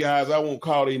 One of the guys, I won't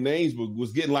call their names, but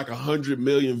was getting 100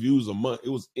 million views a month. It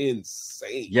was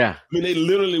insane. Yeah. I mean, they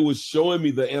literally was showing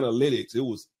me the analytics. It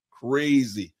was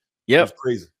crazy. Yep. It was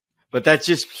crazy. But that's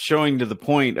just showing to the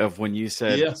point of when you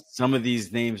said some of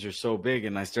these names are so big,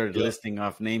 and I started listing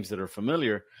off names that are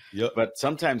familiar. Yep. But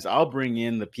sometimes I'll bring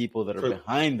in the people that are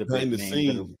behind the big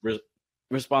name that are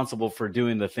responsible for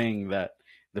doing the thing that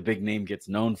the big name gets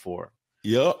known for.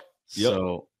 Yep.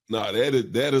 So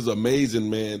that is amazing,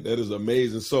 man. That is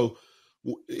amazing. So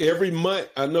every month,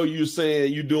 I know you're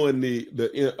saying you're doing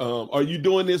are you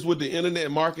doing this with the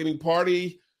Internet Marketing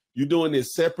Party? You doing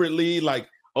this separately?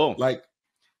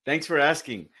 Thanks for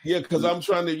asking. Yeah, because I'm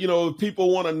trying to, if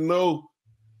people want to know,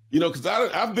 because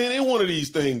I've been in one of these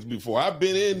things before. I've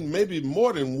been in maybe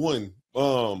more than one.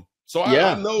 So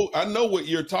Yeah. I know what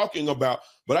you're talking about,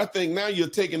 but I think now you're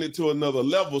taking it to another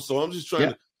level. So I'm just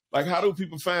trying to, like, how do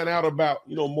people find out about,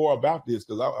 more about this?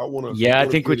 Because I want to. Yeah, I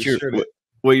think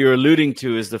what you're alluding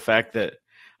to is the fact that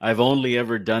I've only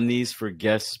ever done these for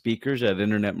guest speakers at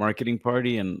Internet Marketing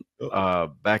Party, and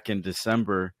back in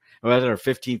December, at our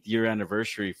 15th year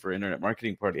anniversary for Internet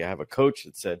Marketing Party, I have a coach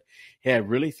that said, "Hey, I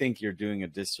really think you're doing a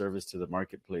disservice to the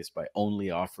marketplace by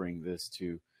only offering this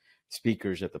to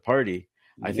speakers at the party.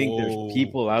 I think there's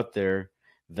people out there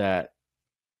that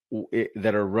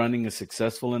are running a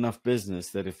successful enough business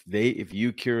that if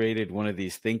you curated one of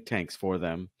these think tanks for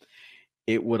them,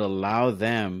 it would allow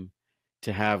them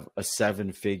to have a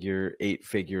 7-figure,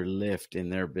 8-figure lift in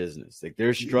their business. Like,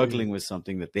 they're struggling with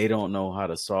something that they don't know how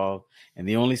to solve, and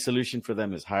the only solution for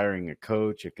them is hiring a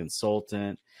coach, a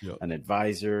consultant, an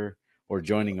advisor, or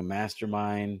joining a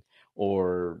mastermind,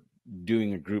 or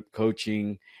doing a group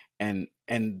coaching. And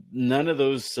none of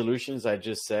those solutions I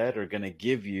just said are going to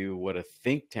give you what a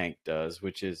think tank does,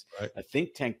 which is a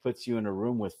think tank puts you in a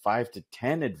room with 5 to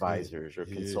 10 advisors or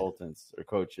consultants or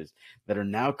coaches that are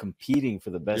now competing for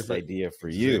the best idea for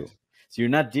you. So you're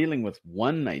not dealing with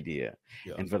one idea.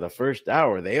 And for the first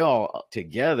hour, they all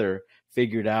together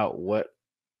figured out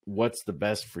what's the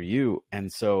best for you.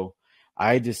 And so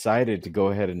I decided to go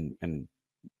ahead and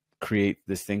create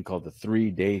this thing called the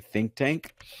 3-day think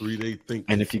tank. 3-day think tank.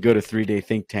 And if you go to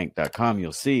 3daythinktank.com,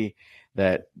 you'll see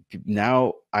that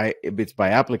now it's by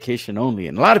application only.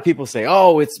 And a lot of people say,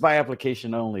 oh, it's by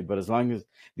application only. But as long as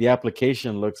the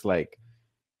application looks like,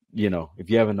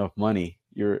 if you have enough money,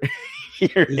 you're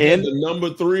is in. The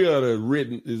number 3 or the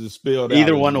written, is it spelled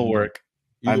Either out? one will work.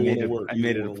 I made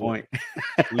it a point.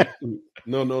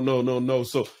 No.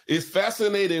 So it's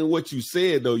fascinating what you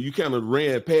said, though. You kind of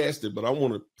ran past it, but I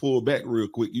want to pull back real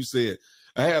quick. You said,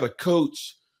 I had a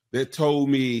coach that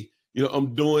told me,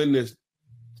 I'm doing this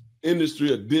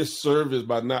industry a disservice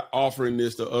by not offering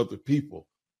this to other people.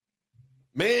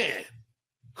 Man,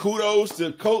 kudos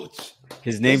to coach.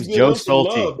 His name's Joe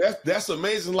Salty. That's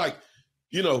amazing. Like,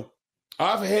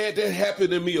 I've had that happen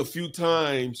to me a few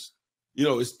times.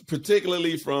 It's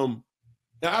particularly now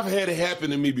I've had it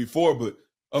happen to me before, but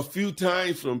a few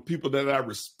times from people that I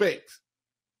respect.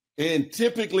 And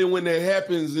typically when that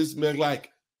happens, it's like,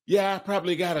 yeah, I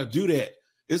probably got to do that.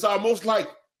 It's almost like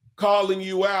calling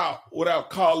you out without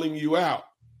calling you out.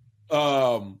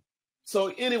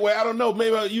 So anyway, I don't know,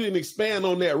 maybe you can expand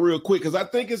on that real quick, because I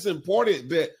think it's important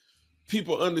that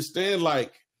people understand,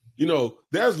 like,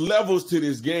 there's levels to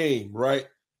this game, right?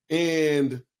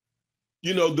 And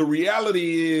the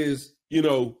reality is,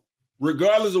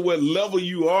 regardless of what level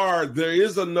you are, there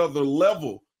is another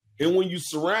level. And when you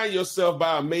surround yourself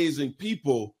by amazing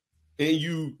people and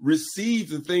you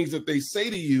receive the things that they say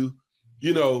to you,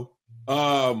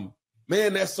 man,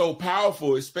 that's so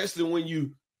powerful, especially when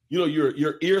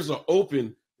your ears are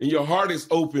open and your heart is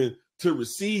open to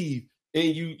receive,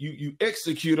 and you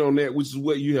execute on that, which is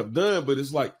what you have done. But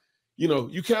it's like,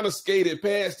 you kind of skated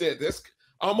past that. That's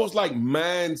almost like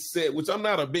mindset, which I'm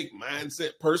not a big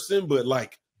mindset person, but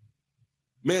like,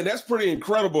 man, that's pretty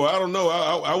incredible. I don't know.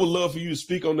 I would love for you to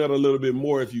speak on that a little bit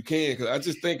more if you can, because I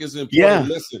just think it's an important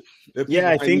lesson that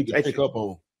people need to pick up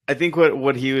on. I think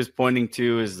what he was pointing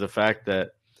to is the fact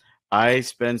that I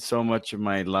spend so much of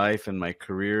my life and my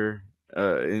career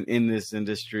in this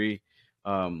industry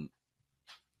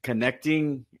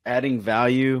connecting, adding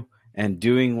value, and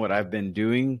doing what I've been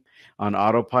doing on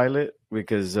autopilot,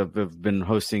 because I've been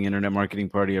hosting Internet Marketing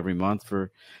Party every month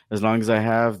for as long as I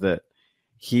have, that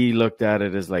he looked at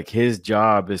it as like his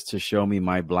job is to show me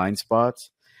my blind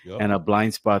spots. And a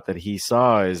blind spot that he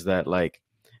saw is that, like,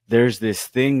 there's this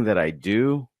thing that I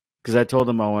do, because I told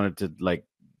him I wanted to like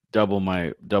double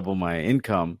my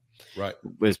income, right,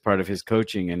 as part of his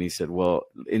coaching. And he said, well,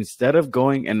 instead of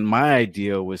going, and my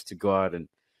idea was to go out and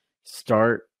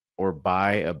start or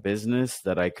buy a business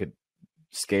that I could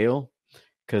scale,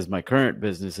 because my current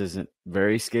business isn't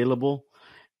very scalable,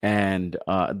 and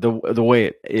the way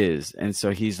it is. And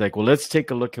so he's like, well, let's take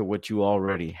a look at what you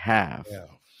already have.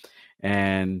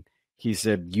 And he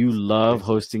said, you love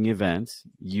hosting events,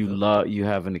 you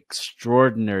have an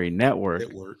extraordinary network,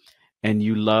 and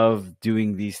you love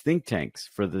doing these think tanks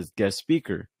for the guest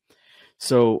speaker.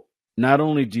 So not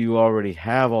only do you already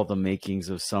have all the makings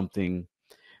of something,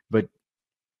 but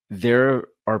there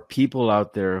are people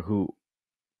out there who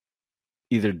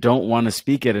either don't want to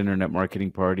speak at Internet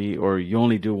Marketing Party, or you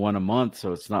only do one a month.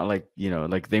 So it's not like,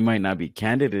 like they might not be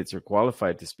candidates or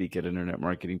qualified to speak at Internet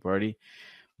Marketing Party,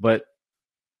 but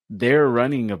they're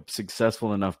running a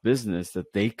successful enough business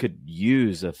that they could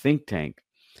use a think tank.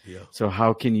 So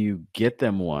how can you get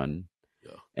them one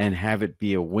and have it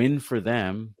be a win for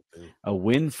them a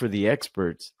win for the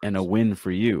experts and a win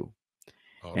for you.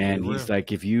 All the way And he's around.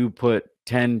 like, if you put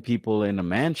 10 people in a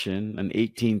mansion, an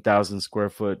 18,000 square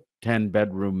foot, 10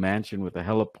 bedroom mansion with a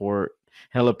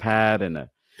helipad, and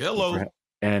Hello.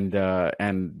 and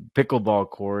pickleball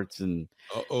courts and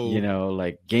Uh-oh.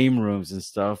 like game rooms and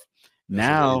stuff. That's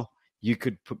amazing. Now you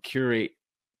could curate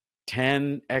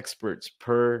 10 experts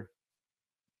per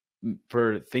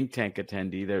think tank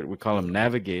attendee. That we call them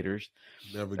navigators.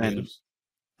 And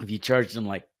if you charge them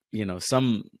like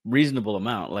some reasonable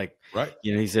amount, like right,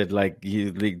 he said like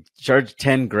he charge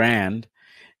 10 grand,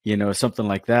 something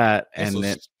like that. That's and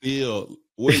then still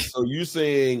wait. So you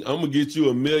saying I'm gonna get you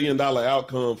 $1 million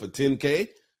outcome for 10K?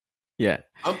 Yeah,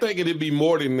 I'm thinking it'd be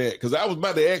more than that, because I was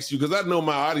about to ask you, because I know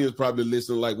my audience probably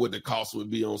listening like what the cost would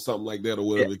be on something like that or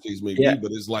whatever the case may be.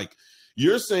 But it's like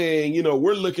you're saying,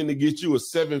 we're looking to get you a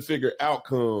 7-figure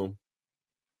outcome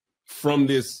from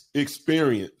this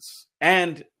experience.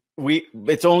 And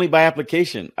it's only by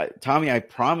application. Tommie, I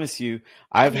promise you,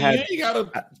 you ain't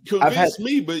gotta convince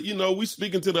me, but we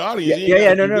speaking to the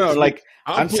audience. No. Like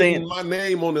I'm putting my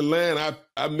name on the line.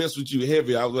 I mess with you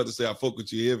heavy. I was about to say I fuck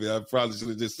with you heavy. I probably should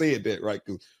have just said that, right?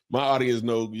 Because my audience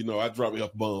know, I drop me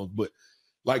off bombs. But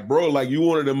like, bro, like you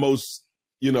one of the most,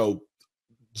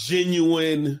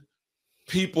 genuine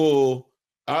people.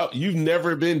 You've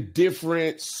never been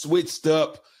different, switched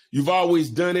up. You've always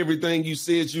done everything you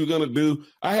said you were going to do.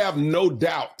 I have no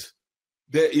doubt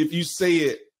that if you say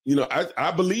it,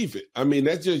 I believe it. I mean,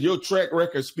 that's just your track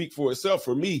record speak for itself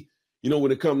for me, when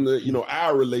it comes to,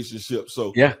 our relationship.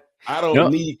 So yeah, I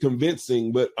don't need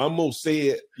convincing, but I'm going to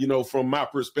say it, from my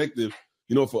perspective,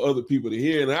 for other people to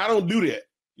hear. And I don't do that.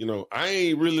 I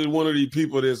ain't really one of these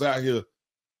people that's out here,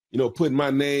 putting my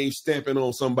name, stamping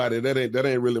on somebody. That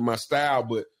ain't really my style.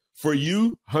 But for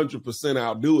you, 100%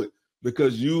 I'll do it,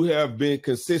 because you have been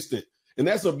consistent. And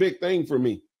that's a big thing for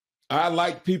me. I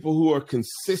like people who are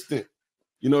consistent.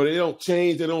 They don't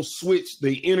change. They don't switch.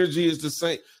 The energy is the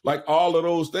same. Like all of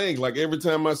those things. Like every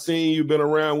time I seen you, been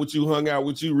around with you, hung out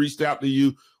with you, reached out to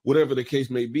you, whatever the case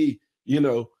may be,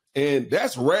 and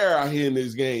that's rare out here in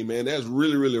this game, man. That's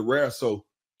really, really rare. So,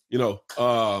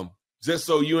 just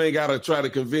so you ain't got to try to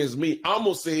convince me, I'm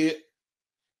going to say it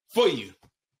for you.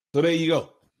 So there you go.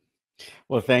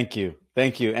 Well, thank you.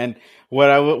 And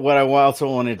what I also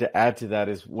wanted to add to that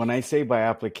is, when I say by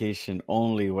application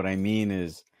only, what I mean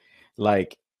is,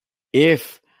 like,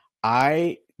 if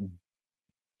I've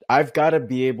got to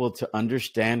be able to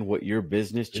understand what your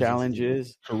business challenge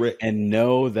is, correct, and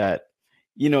know that,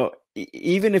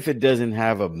 even if it doesn't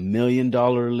have $1 million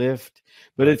lift,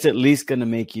 but it's at least going to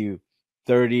make you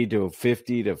 $30,000 to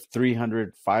 $50,000 to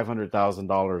 $300,000,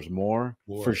 $500,000 more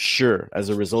for sure as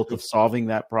a result of solving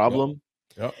that problem.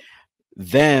 Yep.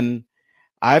 Then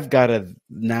I've got to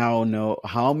now know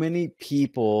how many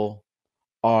people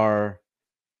are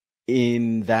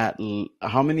in that,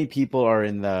 how many people are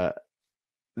in the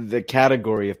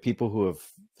category of people who have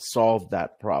solved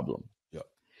that problem. Yep.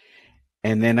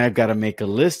 And then I've got to make a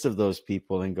list of those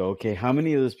people and go, okay, how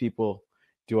many of those people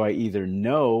do I either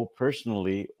know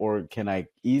personally, or can I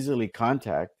easily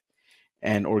contact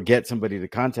or get somebody to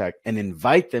contact and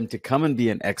invite them to come and be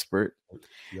an expert,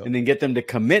 and then get them to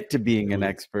commit to being an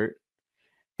expert.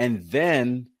 And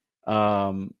then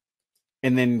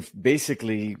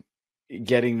basically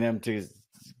getting them to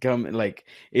come. Like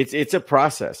it's a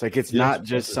process. Like it's not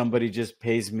just somebody just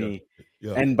pays me.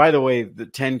 Yeah. And by the way, the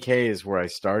 10K is where I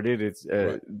started. It's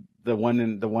the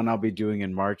one I'll be doing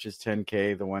in March is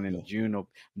 10K. The one in June will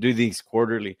do these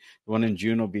quarterly. The one in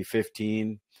June will be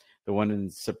 15. The one in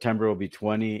September will be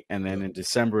 20, and then in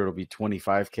December it'll be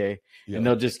 25K. And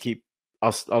they'll just keep.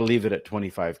 I'll leave it at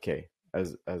 25K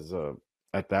as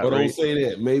at that. But don't say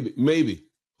that. Maybe.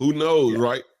 Who knows,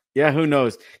 right? Yeah, who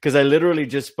knows? Because I literally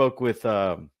just spoke with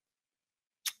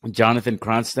Jonathan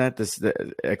Kronstadt,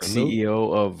 the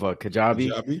ex-CEO of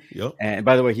Kajabi. Yep. And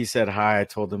by the way, he said hi. I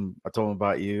told him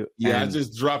about you. Yeah, I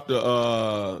just dropped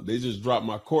they just dropped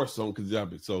my course on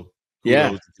Kajabi. So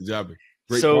kudos to Kajabi.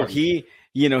 Great so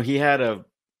partner. he had a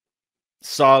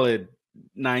solid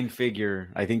 9-figure,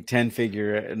 I think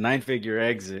 9-figure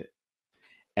exit,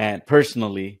 and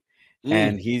personally,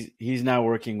 and he's now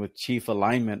working with Chief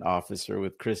Alignment Officer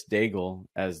with Chris Daigle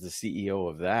as the CEO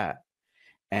of that.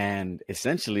 And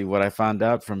essentially what I found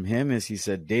out from him is, he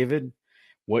said, David,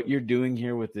 what you're doing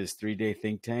here with this 3-day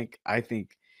think tank, I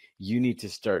think you need to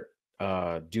start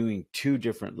doing 2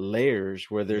 different layers,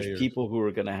 where there's people who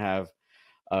are going to have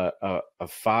a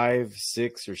 5,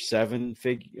 6, or 7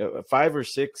 figure, 5 or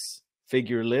 6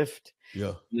 figure lift. Yeah.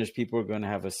 And there's people who are going to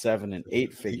have a 7 and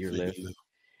 8 figure lift.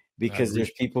 because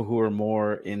there's people who are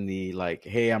more in the like,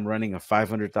 hey, I'm running a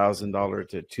 $500,000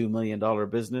 to $2 million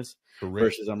business. Correct.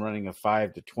 Versus I'm running a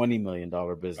 $5 to $20 million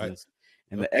business.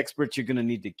 Right. And the experts you're going to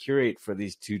need to curate for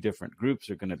these two different groups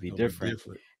are going to be different.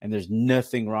 And there's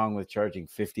nothing wrong with charging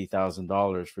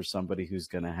 $50,000 for somebody who's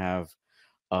going to have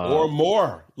or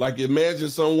more. Like imagine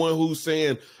someone who's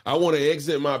saying, I want to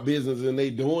exit my business and they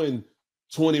doing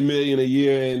 20 million a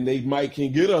year and they might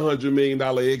can get $100 million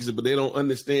exit, but they don't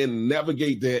understand and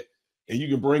navigate that. And you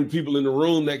can bring people in the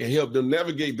room that can help them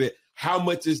navigate that. How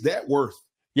much is that worth?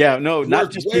 Yeah, no,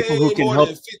 not just people who can help.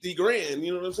 50 grand,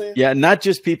 you know what I'm saying? Yeah, not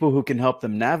just people who can help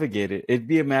them navigate it. It'd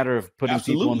be a matter of putting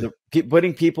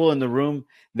people in the room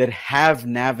that have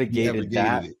navigated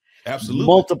that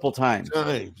multiple times.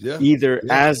 Yeah. Either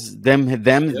as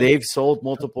they've sold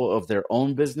multiple of their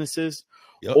own businesses,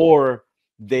 or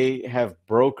they have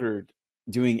brokered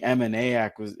doing M&A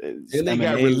acquisitions. And they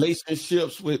got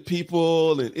relationships with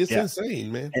people, and it's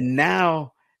insane, man. And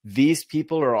now these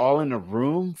people are all in a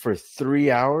room for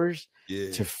 3 hours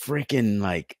to freaking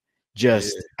like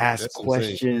just ask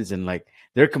questions, and like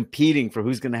they're competing for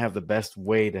who's going to have the best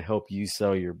way to help you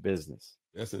sell your business.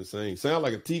 That's insane. Sound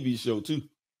like a TV show too.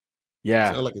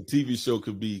 Yeah, sound like a TV show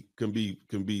can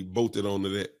be bolted onto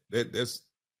that.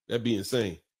 That'd be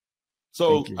insane.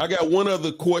 So I got one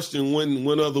other question,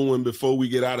 one other one before we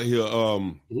get out of here.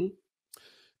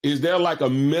 Is there like a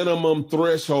minimum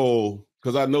threshold?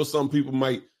 Because I know some people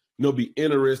might be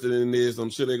interested in this.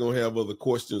 I'm sure they're gonna have other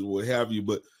questions, what have you.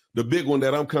 But the big one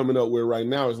that I'm coming up with right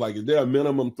now is like, is there a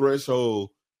minimum threshold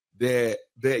that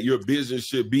your business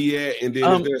should be at? And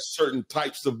then is there certain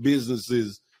types of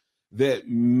businesses that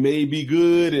may be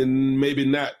good and maybe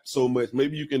not so much?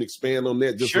 Maybe you can expand on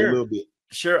that just a little bit.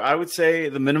 Sure. I would say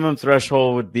the minimum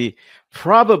threshold would be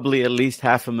probably at least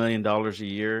 $500,000 a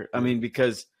year. I mean,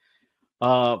 because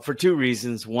for two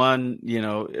reasons. One,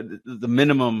 the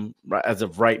minimum as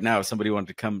of right now, if somebody wanted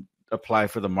to come apply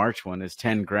for the March one, is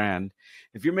 10 grand.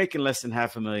 If you're making less than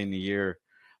 $500,000 a year,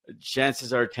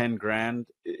 chances are 10 grand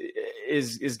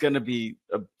is going to be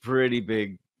a pretty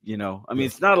big,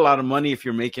 it's not a lot of money if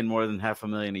you're making more than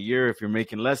 $500,000 a year. If you're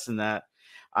making less than that,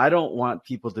 I don't want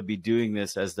people to be doing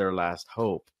this as their last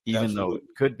hope, even though it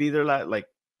could be their last, like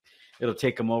it'll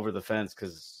take them over the fence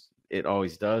because it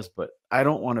always does. But I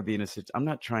don't want to be in a situation. I'm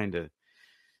not trying to,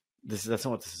 that's not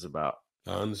what this is about.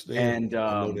 I understand. And,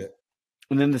 I know that.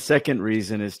 And then the second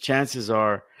reason is chances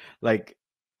are like,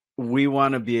 we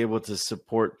want to be able to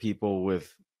support people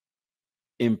with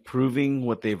improving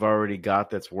what they've already got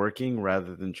that's working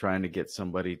rather than trying to get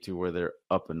somebody to where they're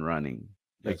up and running.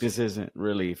 Like this isn't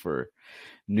really for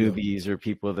newbies or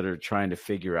people that are trying to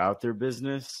figure out their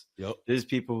business. There's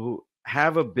people who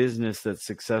have a business that's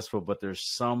successful, but there's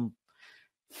some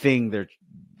thing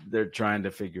they're trying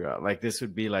to figure out. Like this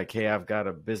would be like, hey, I've got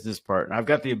a business partner. I've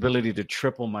got the ability to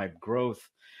triple my growth,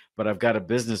 but I've got a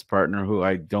business partner who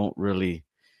I don't really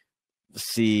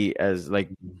see as like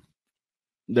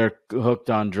they're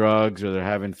hooked on drugs or they're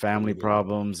having family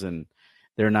problems and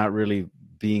they're not really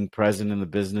being present in the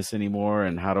business anymore.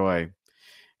 And how do I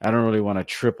don't really want to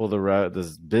triple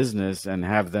this business and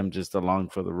have them just along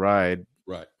for the ride.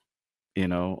 Right.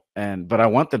 But I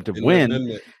want them to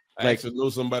win. I actually know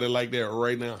somebody like that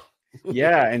right now.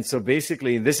 Yeah. And so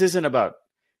basically this isn't about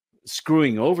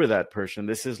screwing over that person.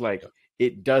 This is like,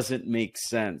 it doesn't make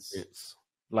sense.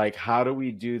 Like, how do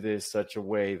we do this such a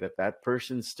way that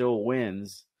person still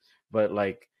wins, but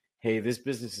like, hey, this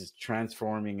business is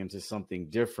transforming into something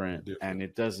different. And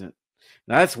it doesn't.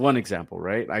 Now that's one example,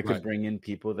 right? I could bring in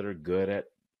people that are good at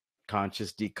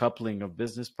conscious decoupling of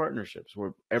business partnerships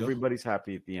where everybody's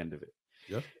happy at the end of it.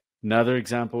 Another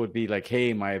example would be like,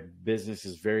 hey, my business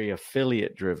is very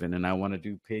affiliate driven and I want to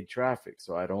do paid traffic.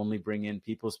 So I'd only bring in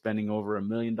people spending over $1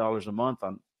 million a month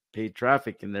on paid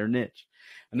traffic in their niche.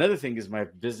 Another thing is my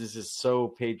business is so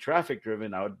paid traffic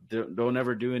driven. I don't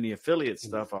ever do any affiliate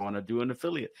stuff. I want to do an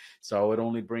affiliate. So I would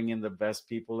only bring in the best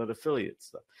people at affiliate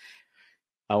stuff.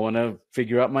 I want to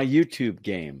figure out my YouTube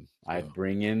game. I'd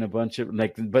bring in a bunch of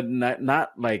but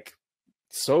not like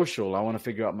social. I want to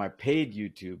figure out my paid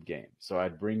YouTube game. So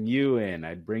I'd bring you in,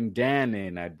 I'd bring Dan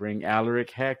in, I'd bring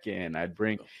Alaric Heck in, I'd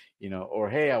bring, or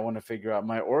hey, I want to figure out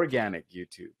my organic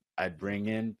YouTube. I'd bring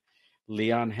in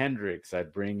Leon Hendricks.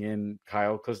 I'd bring in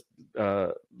Kyle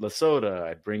Lasota.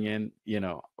 I'd bring in,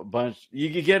 a bunch.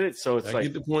 You get it? So it's I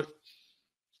get the point.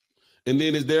 And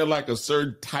then is there like a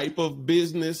certain type of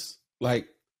business? Like,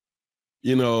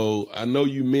 I know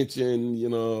you mentioned,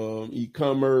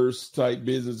 e-commerce type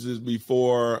businesses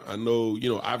before. I know,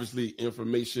 obviously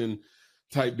information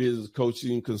type business,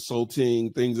 coaching,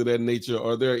 consulting, things of that nature.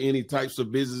 Are there any types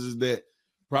of businesses that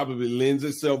probably lends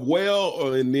itself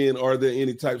well, and then are there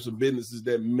any types of businesses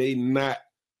that may not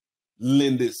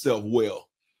lend itself well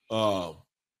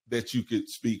that you could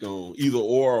speak on, either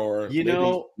or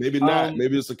maybe not.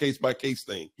 Maybe it's a case by case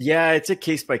thing. Yeah, it's a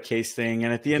case by case thing,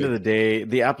 and at the end of the day,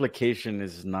 the application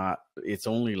is not. It's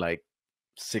only like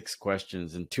 6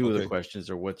 questions, and 2 of the questions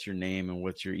are what's your name and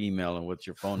what's your email and what's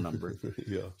your phone number.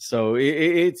 Yeah. So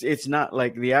it's not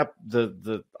like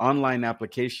the online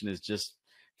application is just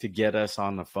to get us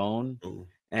on the phone. Ooh.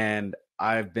 And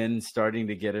I've been starting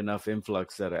to get enough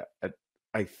influx that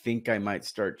I think I might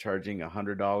start charging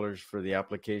 $100 for the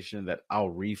application that I'll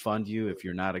refund you if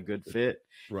you're not a good fit.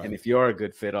 Right. And if you are a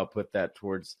good fit, I'll put that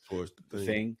towards the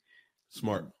thing.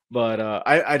 Smart. But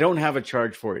I don't have a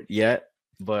charge for it yet.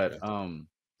 But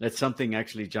that's something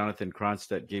actually Jonathan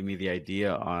Cronstedt gave me the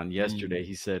idea on yesterday.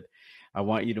 He said, I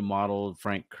want you to model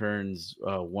Frank Kern's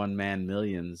One Man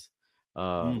Millions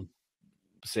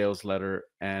sales letter.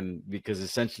 And because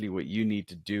essentially what you need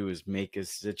to do is make a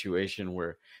situation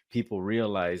where people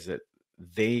realize that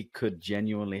they could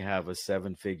genuinely have a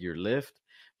 7-figure lift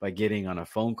by getting on a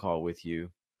phone call with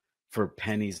you for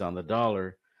pennies on the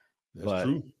dollar. That's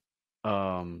true.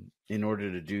 In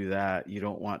order to do that, you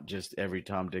don't want just every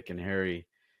Tom, Dick, and Harry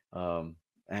filling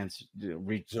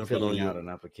out an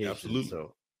application. Absolutely.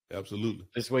 So absolutely.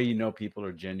 This way, people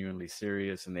are genuinely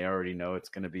serious, and they already know it's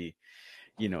going to be,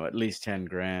 at least 10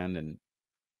 grand. And,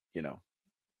 Yep.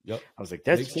 I was like,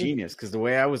 that's genius. Because the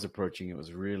way I was approaching it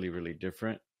was really, really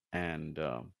different. And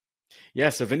so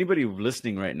if anybody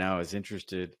listening right now is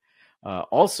interested,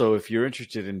 also, if you're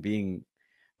interested in being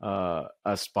a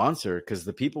sponsor, because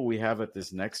the people we have at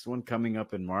this next one coming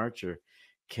up in March are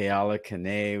Kayala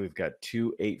Kane. We've got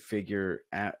 2 8-figure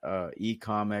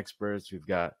e-com experts. We've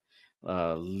got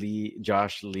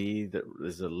Josh Lee, that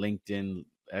is a LinkedIn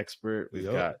expert.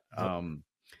 We've got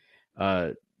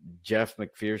Jeff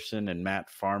McPherson and Matt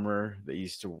Farmer. They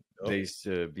used to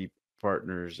be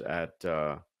partners at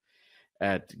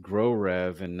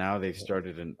GrowRev, and now they've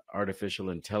started an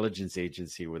artificial intelligence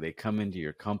agency where they come into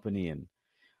your company and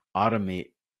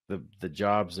automate the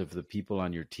jobs of the people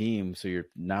on your team. So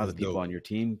the people on your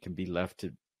team can be left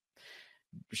to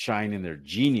shine in their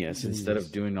genius instead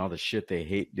of doing all the shit they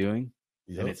hate doing.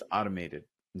 And it's automated.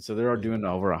 And so they're doing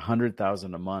over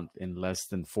 100,000 a month in less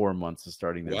than 4 months of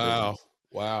starting their business.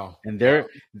 Wow. And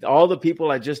all the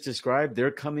people I just described,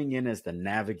 they're coming in as the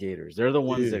navigators. They're the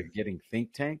ones that are getting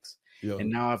think tanks. Yeah. And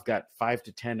now I've got 5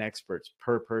 to 10 experts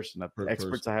per person.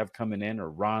 Experts I have coming in are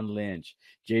Ron Lynch,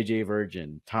 JJ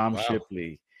Virgin, Tom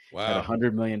Shipley, at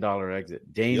 $100 million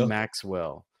exit, Dane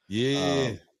Maxwell.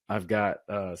 Yeah. I've got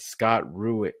Scott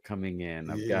Ruick coming in.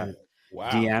 I've got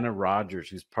Deanna Rogers,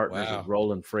 who's partners with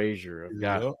Roland Frazier. I've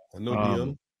got I know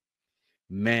Deanna.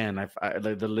 Man,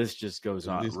 the list just goes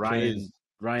on. Ryan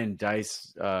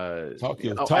Dice,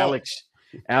 Alex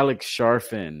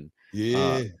Sharfin.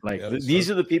 Yeah, these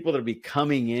are the people that will be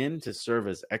coming in to serve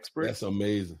as experts. That's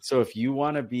amazing. So if you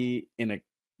want to be in an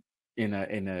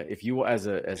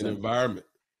environment,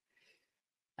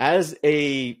 as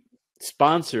a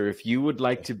sponsor, if you would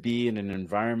like to be in an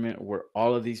environment where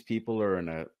all of these people are in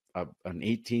an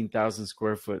 18,000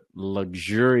 square foot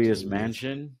luxurious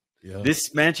mansion. Yeah.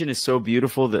 This mansion is so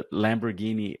beautiful that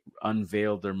Lamborghini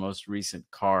unveiled their most recent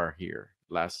car here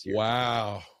last year.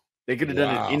 Wow. They could have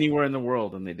done it anywhere in the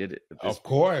world, and they did it. Of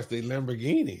course, they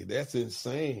Lamborghini. That's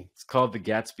insane. It's called the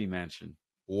Gatsby Mansion.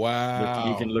 Wow.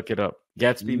 You can look it up.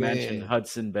 Gatsby Mansion,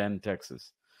 Hudson Bend,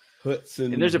 Texas.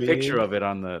 And there's a picture of it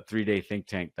on the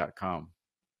 3daythinktank.com.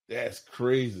 That's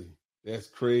crazy. I'm going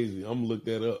to look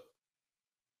that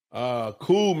up.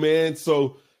 Cool, man.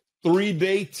 So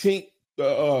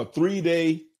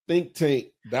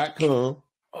 3daythinktank.com.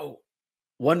 Oh,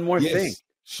 one more thing.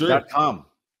 Sure. .com.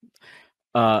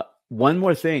 One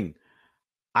more thing.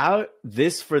 For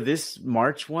this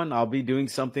March one, I'll be doing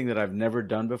something that I've never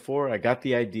done before. I got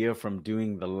the idea from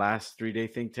doing the last 3-day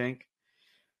think tank.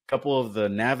 A couple of the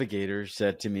navigators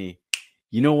said to me,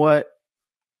 you know what?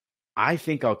 I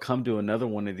think I'll come to another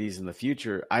one of these in the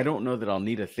future. I don't know that I'll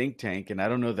need a think tank, and I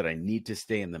don't know that I need to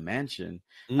stay in the mansion.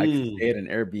 I can stay at an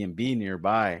Airbnb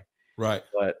nearby. Right.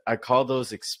 But I call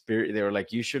those experience. They were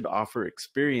like, you should offer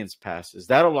experience passes.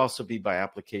 That'll also be by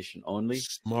application only.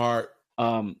 Smart.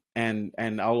 And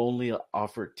I'll only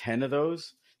offer 10 of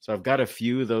those. So I've got a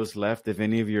few of those left. If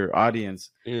any of your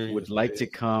audience would like to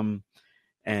come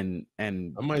and I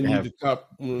might have need to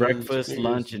cop breakfast,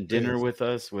 lunch, and dinner with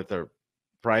us with our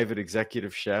private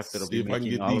executive chef that'll be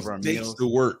making all of our meals to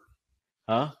work.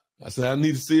 Huh? I said I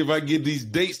need to see if I get these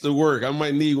dates to work. I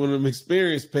might need one of them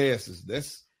experience passes.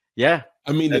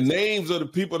 I mean, the names of the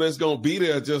people that's going to be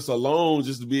there just alone,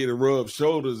 just to be able to rub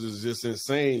shoulders is just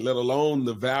insane, let alone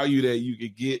the value that you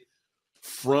could get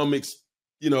from,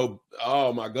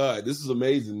 oh my God, this is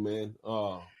amazing, man.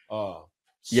 So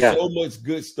much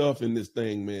good stuff in this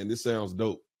thing, man. This sounds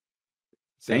dope.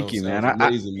 Thank you, man.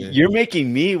 Amazing, man. You're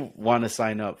making me want to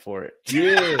sign up for it.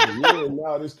 Yeah.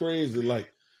 No, this crazy.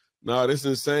 This is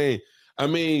insane. I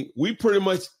mean, we pretty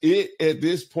much it at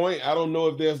this point. I don't know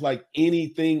if there's like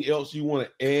anything else you want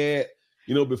to add,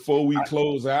 before we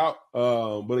close out.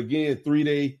 But again,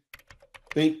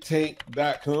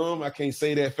 3daythinktank.com. I can't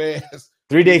say that fast.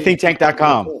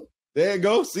 3daythinktank.com. There you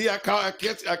go. See, I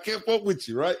kept up with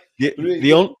you, right?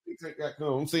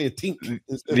 I'm saying think.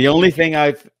 The only thing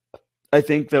I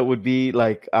think that would be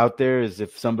like out there is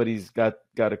if somebody's got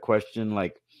a question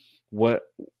like, what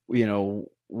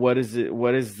is it?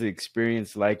 What is the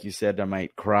experience like? You said I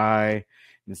might cry. And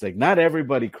it's like not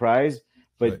everybody cries,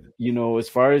 but right. As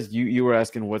far as you were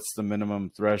asking, what's the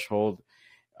minimum threshold?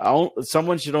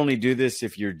 Someone should only do this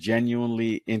if you're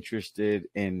genuinely interested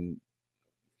in.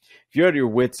 If you're at your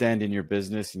wit's end in your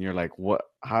business and you're like,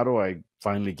 how do I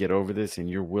finally get over this? And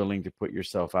you're willing to put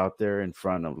yourself out there in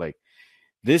front of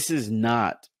this is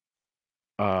not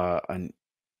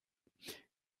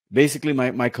basically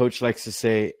my coach likes to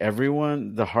say,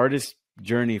 the hardest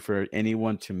journey for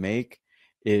anyone to make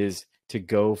is to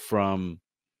go from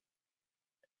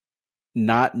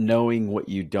not knowing what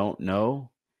you don't know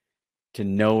to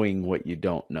knowing what you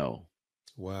don't know.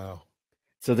 Wow.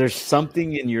 So there's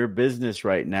something in your business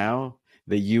right now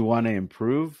that you want to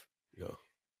improve. Yeah.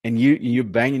 And you're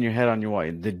banging your head on your wall.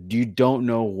 You don't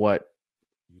know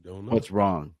what's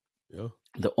wrong. Yeah.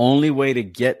 The only way to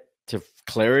get to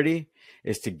clarity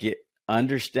is to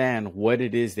understand what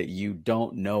it is that you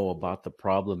don't know about the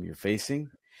problem you're facing.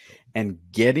 And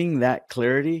getting that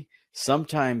clarity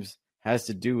sometimes has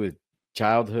to do with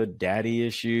childhood daddy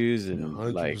issues and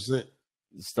 100%.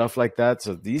 Stuff like that.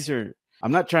 So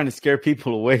I'm not trying to scare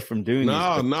people away from doing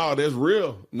this. No, that's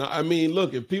real. No, I mean,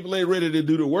 look, if people ain't ready to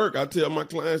do the work, I tell my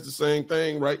clients the same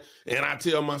thing, right? And I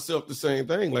tell myself the same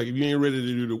thing. Like, if you ain't ready to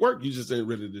do the work, you just ain't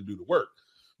ready to do the work.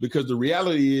 Because the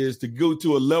reality is, to go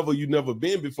to a level you've never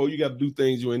been before, you got to do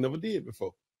things you ain't never did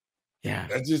before. Yeah.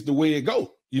 That's just the way it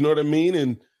go. You know what I mean?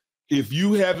 And if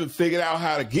you haven't figured out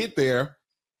how to get there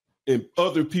and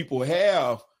other people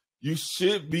have, you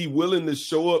should be willing to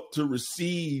show up to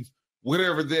receive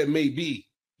whatever that may be,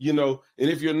 and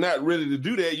if you're not ready to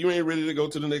do that, you ain't ready to go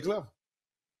to the next level.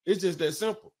 It's just that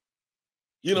simple.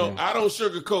 I don't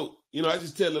sugarcoat, I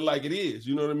just tell it like it is,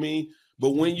 you know what I mean?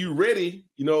 But when you ready,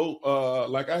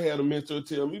 like I had a mentor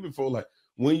tell me before, like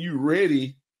when you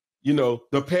ready,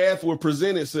 the path will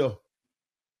present itself.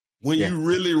 When you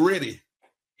really ready,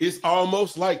 it's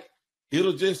almost like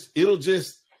it'll just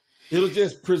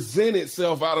present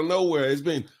itself out of nowhere. It's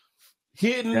been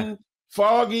hidden. Yeah.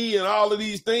 Foggy and all of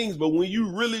these things, but when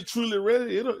you really truly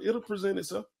ready, it'll present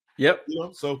itself. Yep.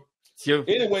 So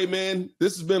anyway, man,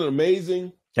 this has been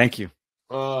amazing. Thank you.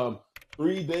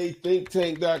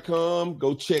 3daythinktank.com.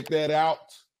 Go check that out.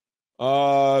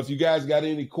 If you guys got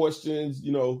any questions,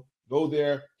 go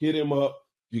there, hit him up.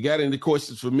 If you got any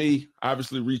questions for me,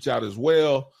 obviously reach out as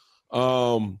well.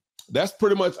 That's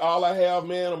pretty much all I have,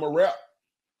 man. I'm a wrap.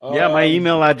 My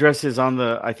email address is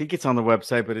I think it's on the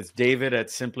website, but it's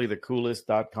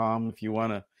david@simplythecoolest.com. If you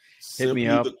want to hit me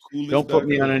up, don't put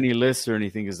me on any lists or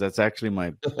anything, because that's actually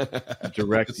my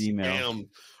direct email.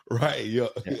 Right. Yeah.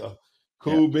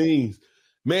 Cool beans,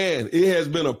 man. It has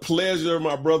been a pleasure,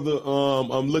 my brother.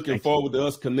 I'm looking forward to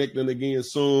us connecting again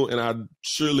soon. And I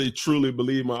truly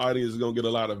believe my audience is going to get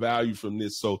a lot of value from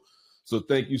this. So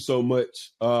thank you so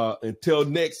much. Until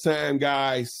next time,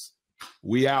 guys,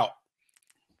 we out.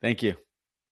 Thank you.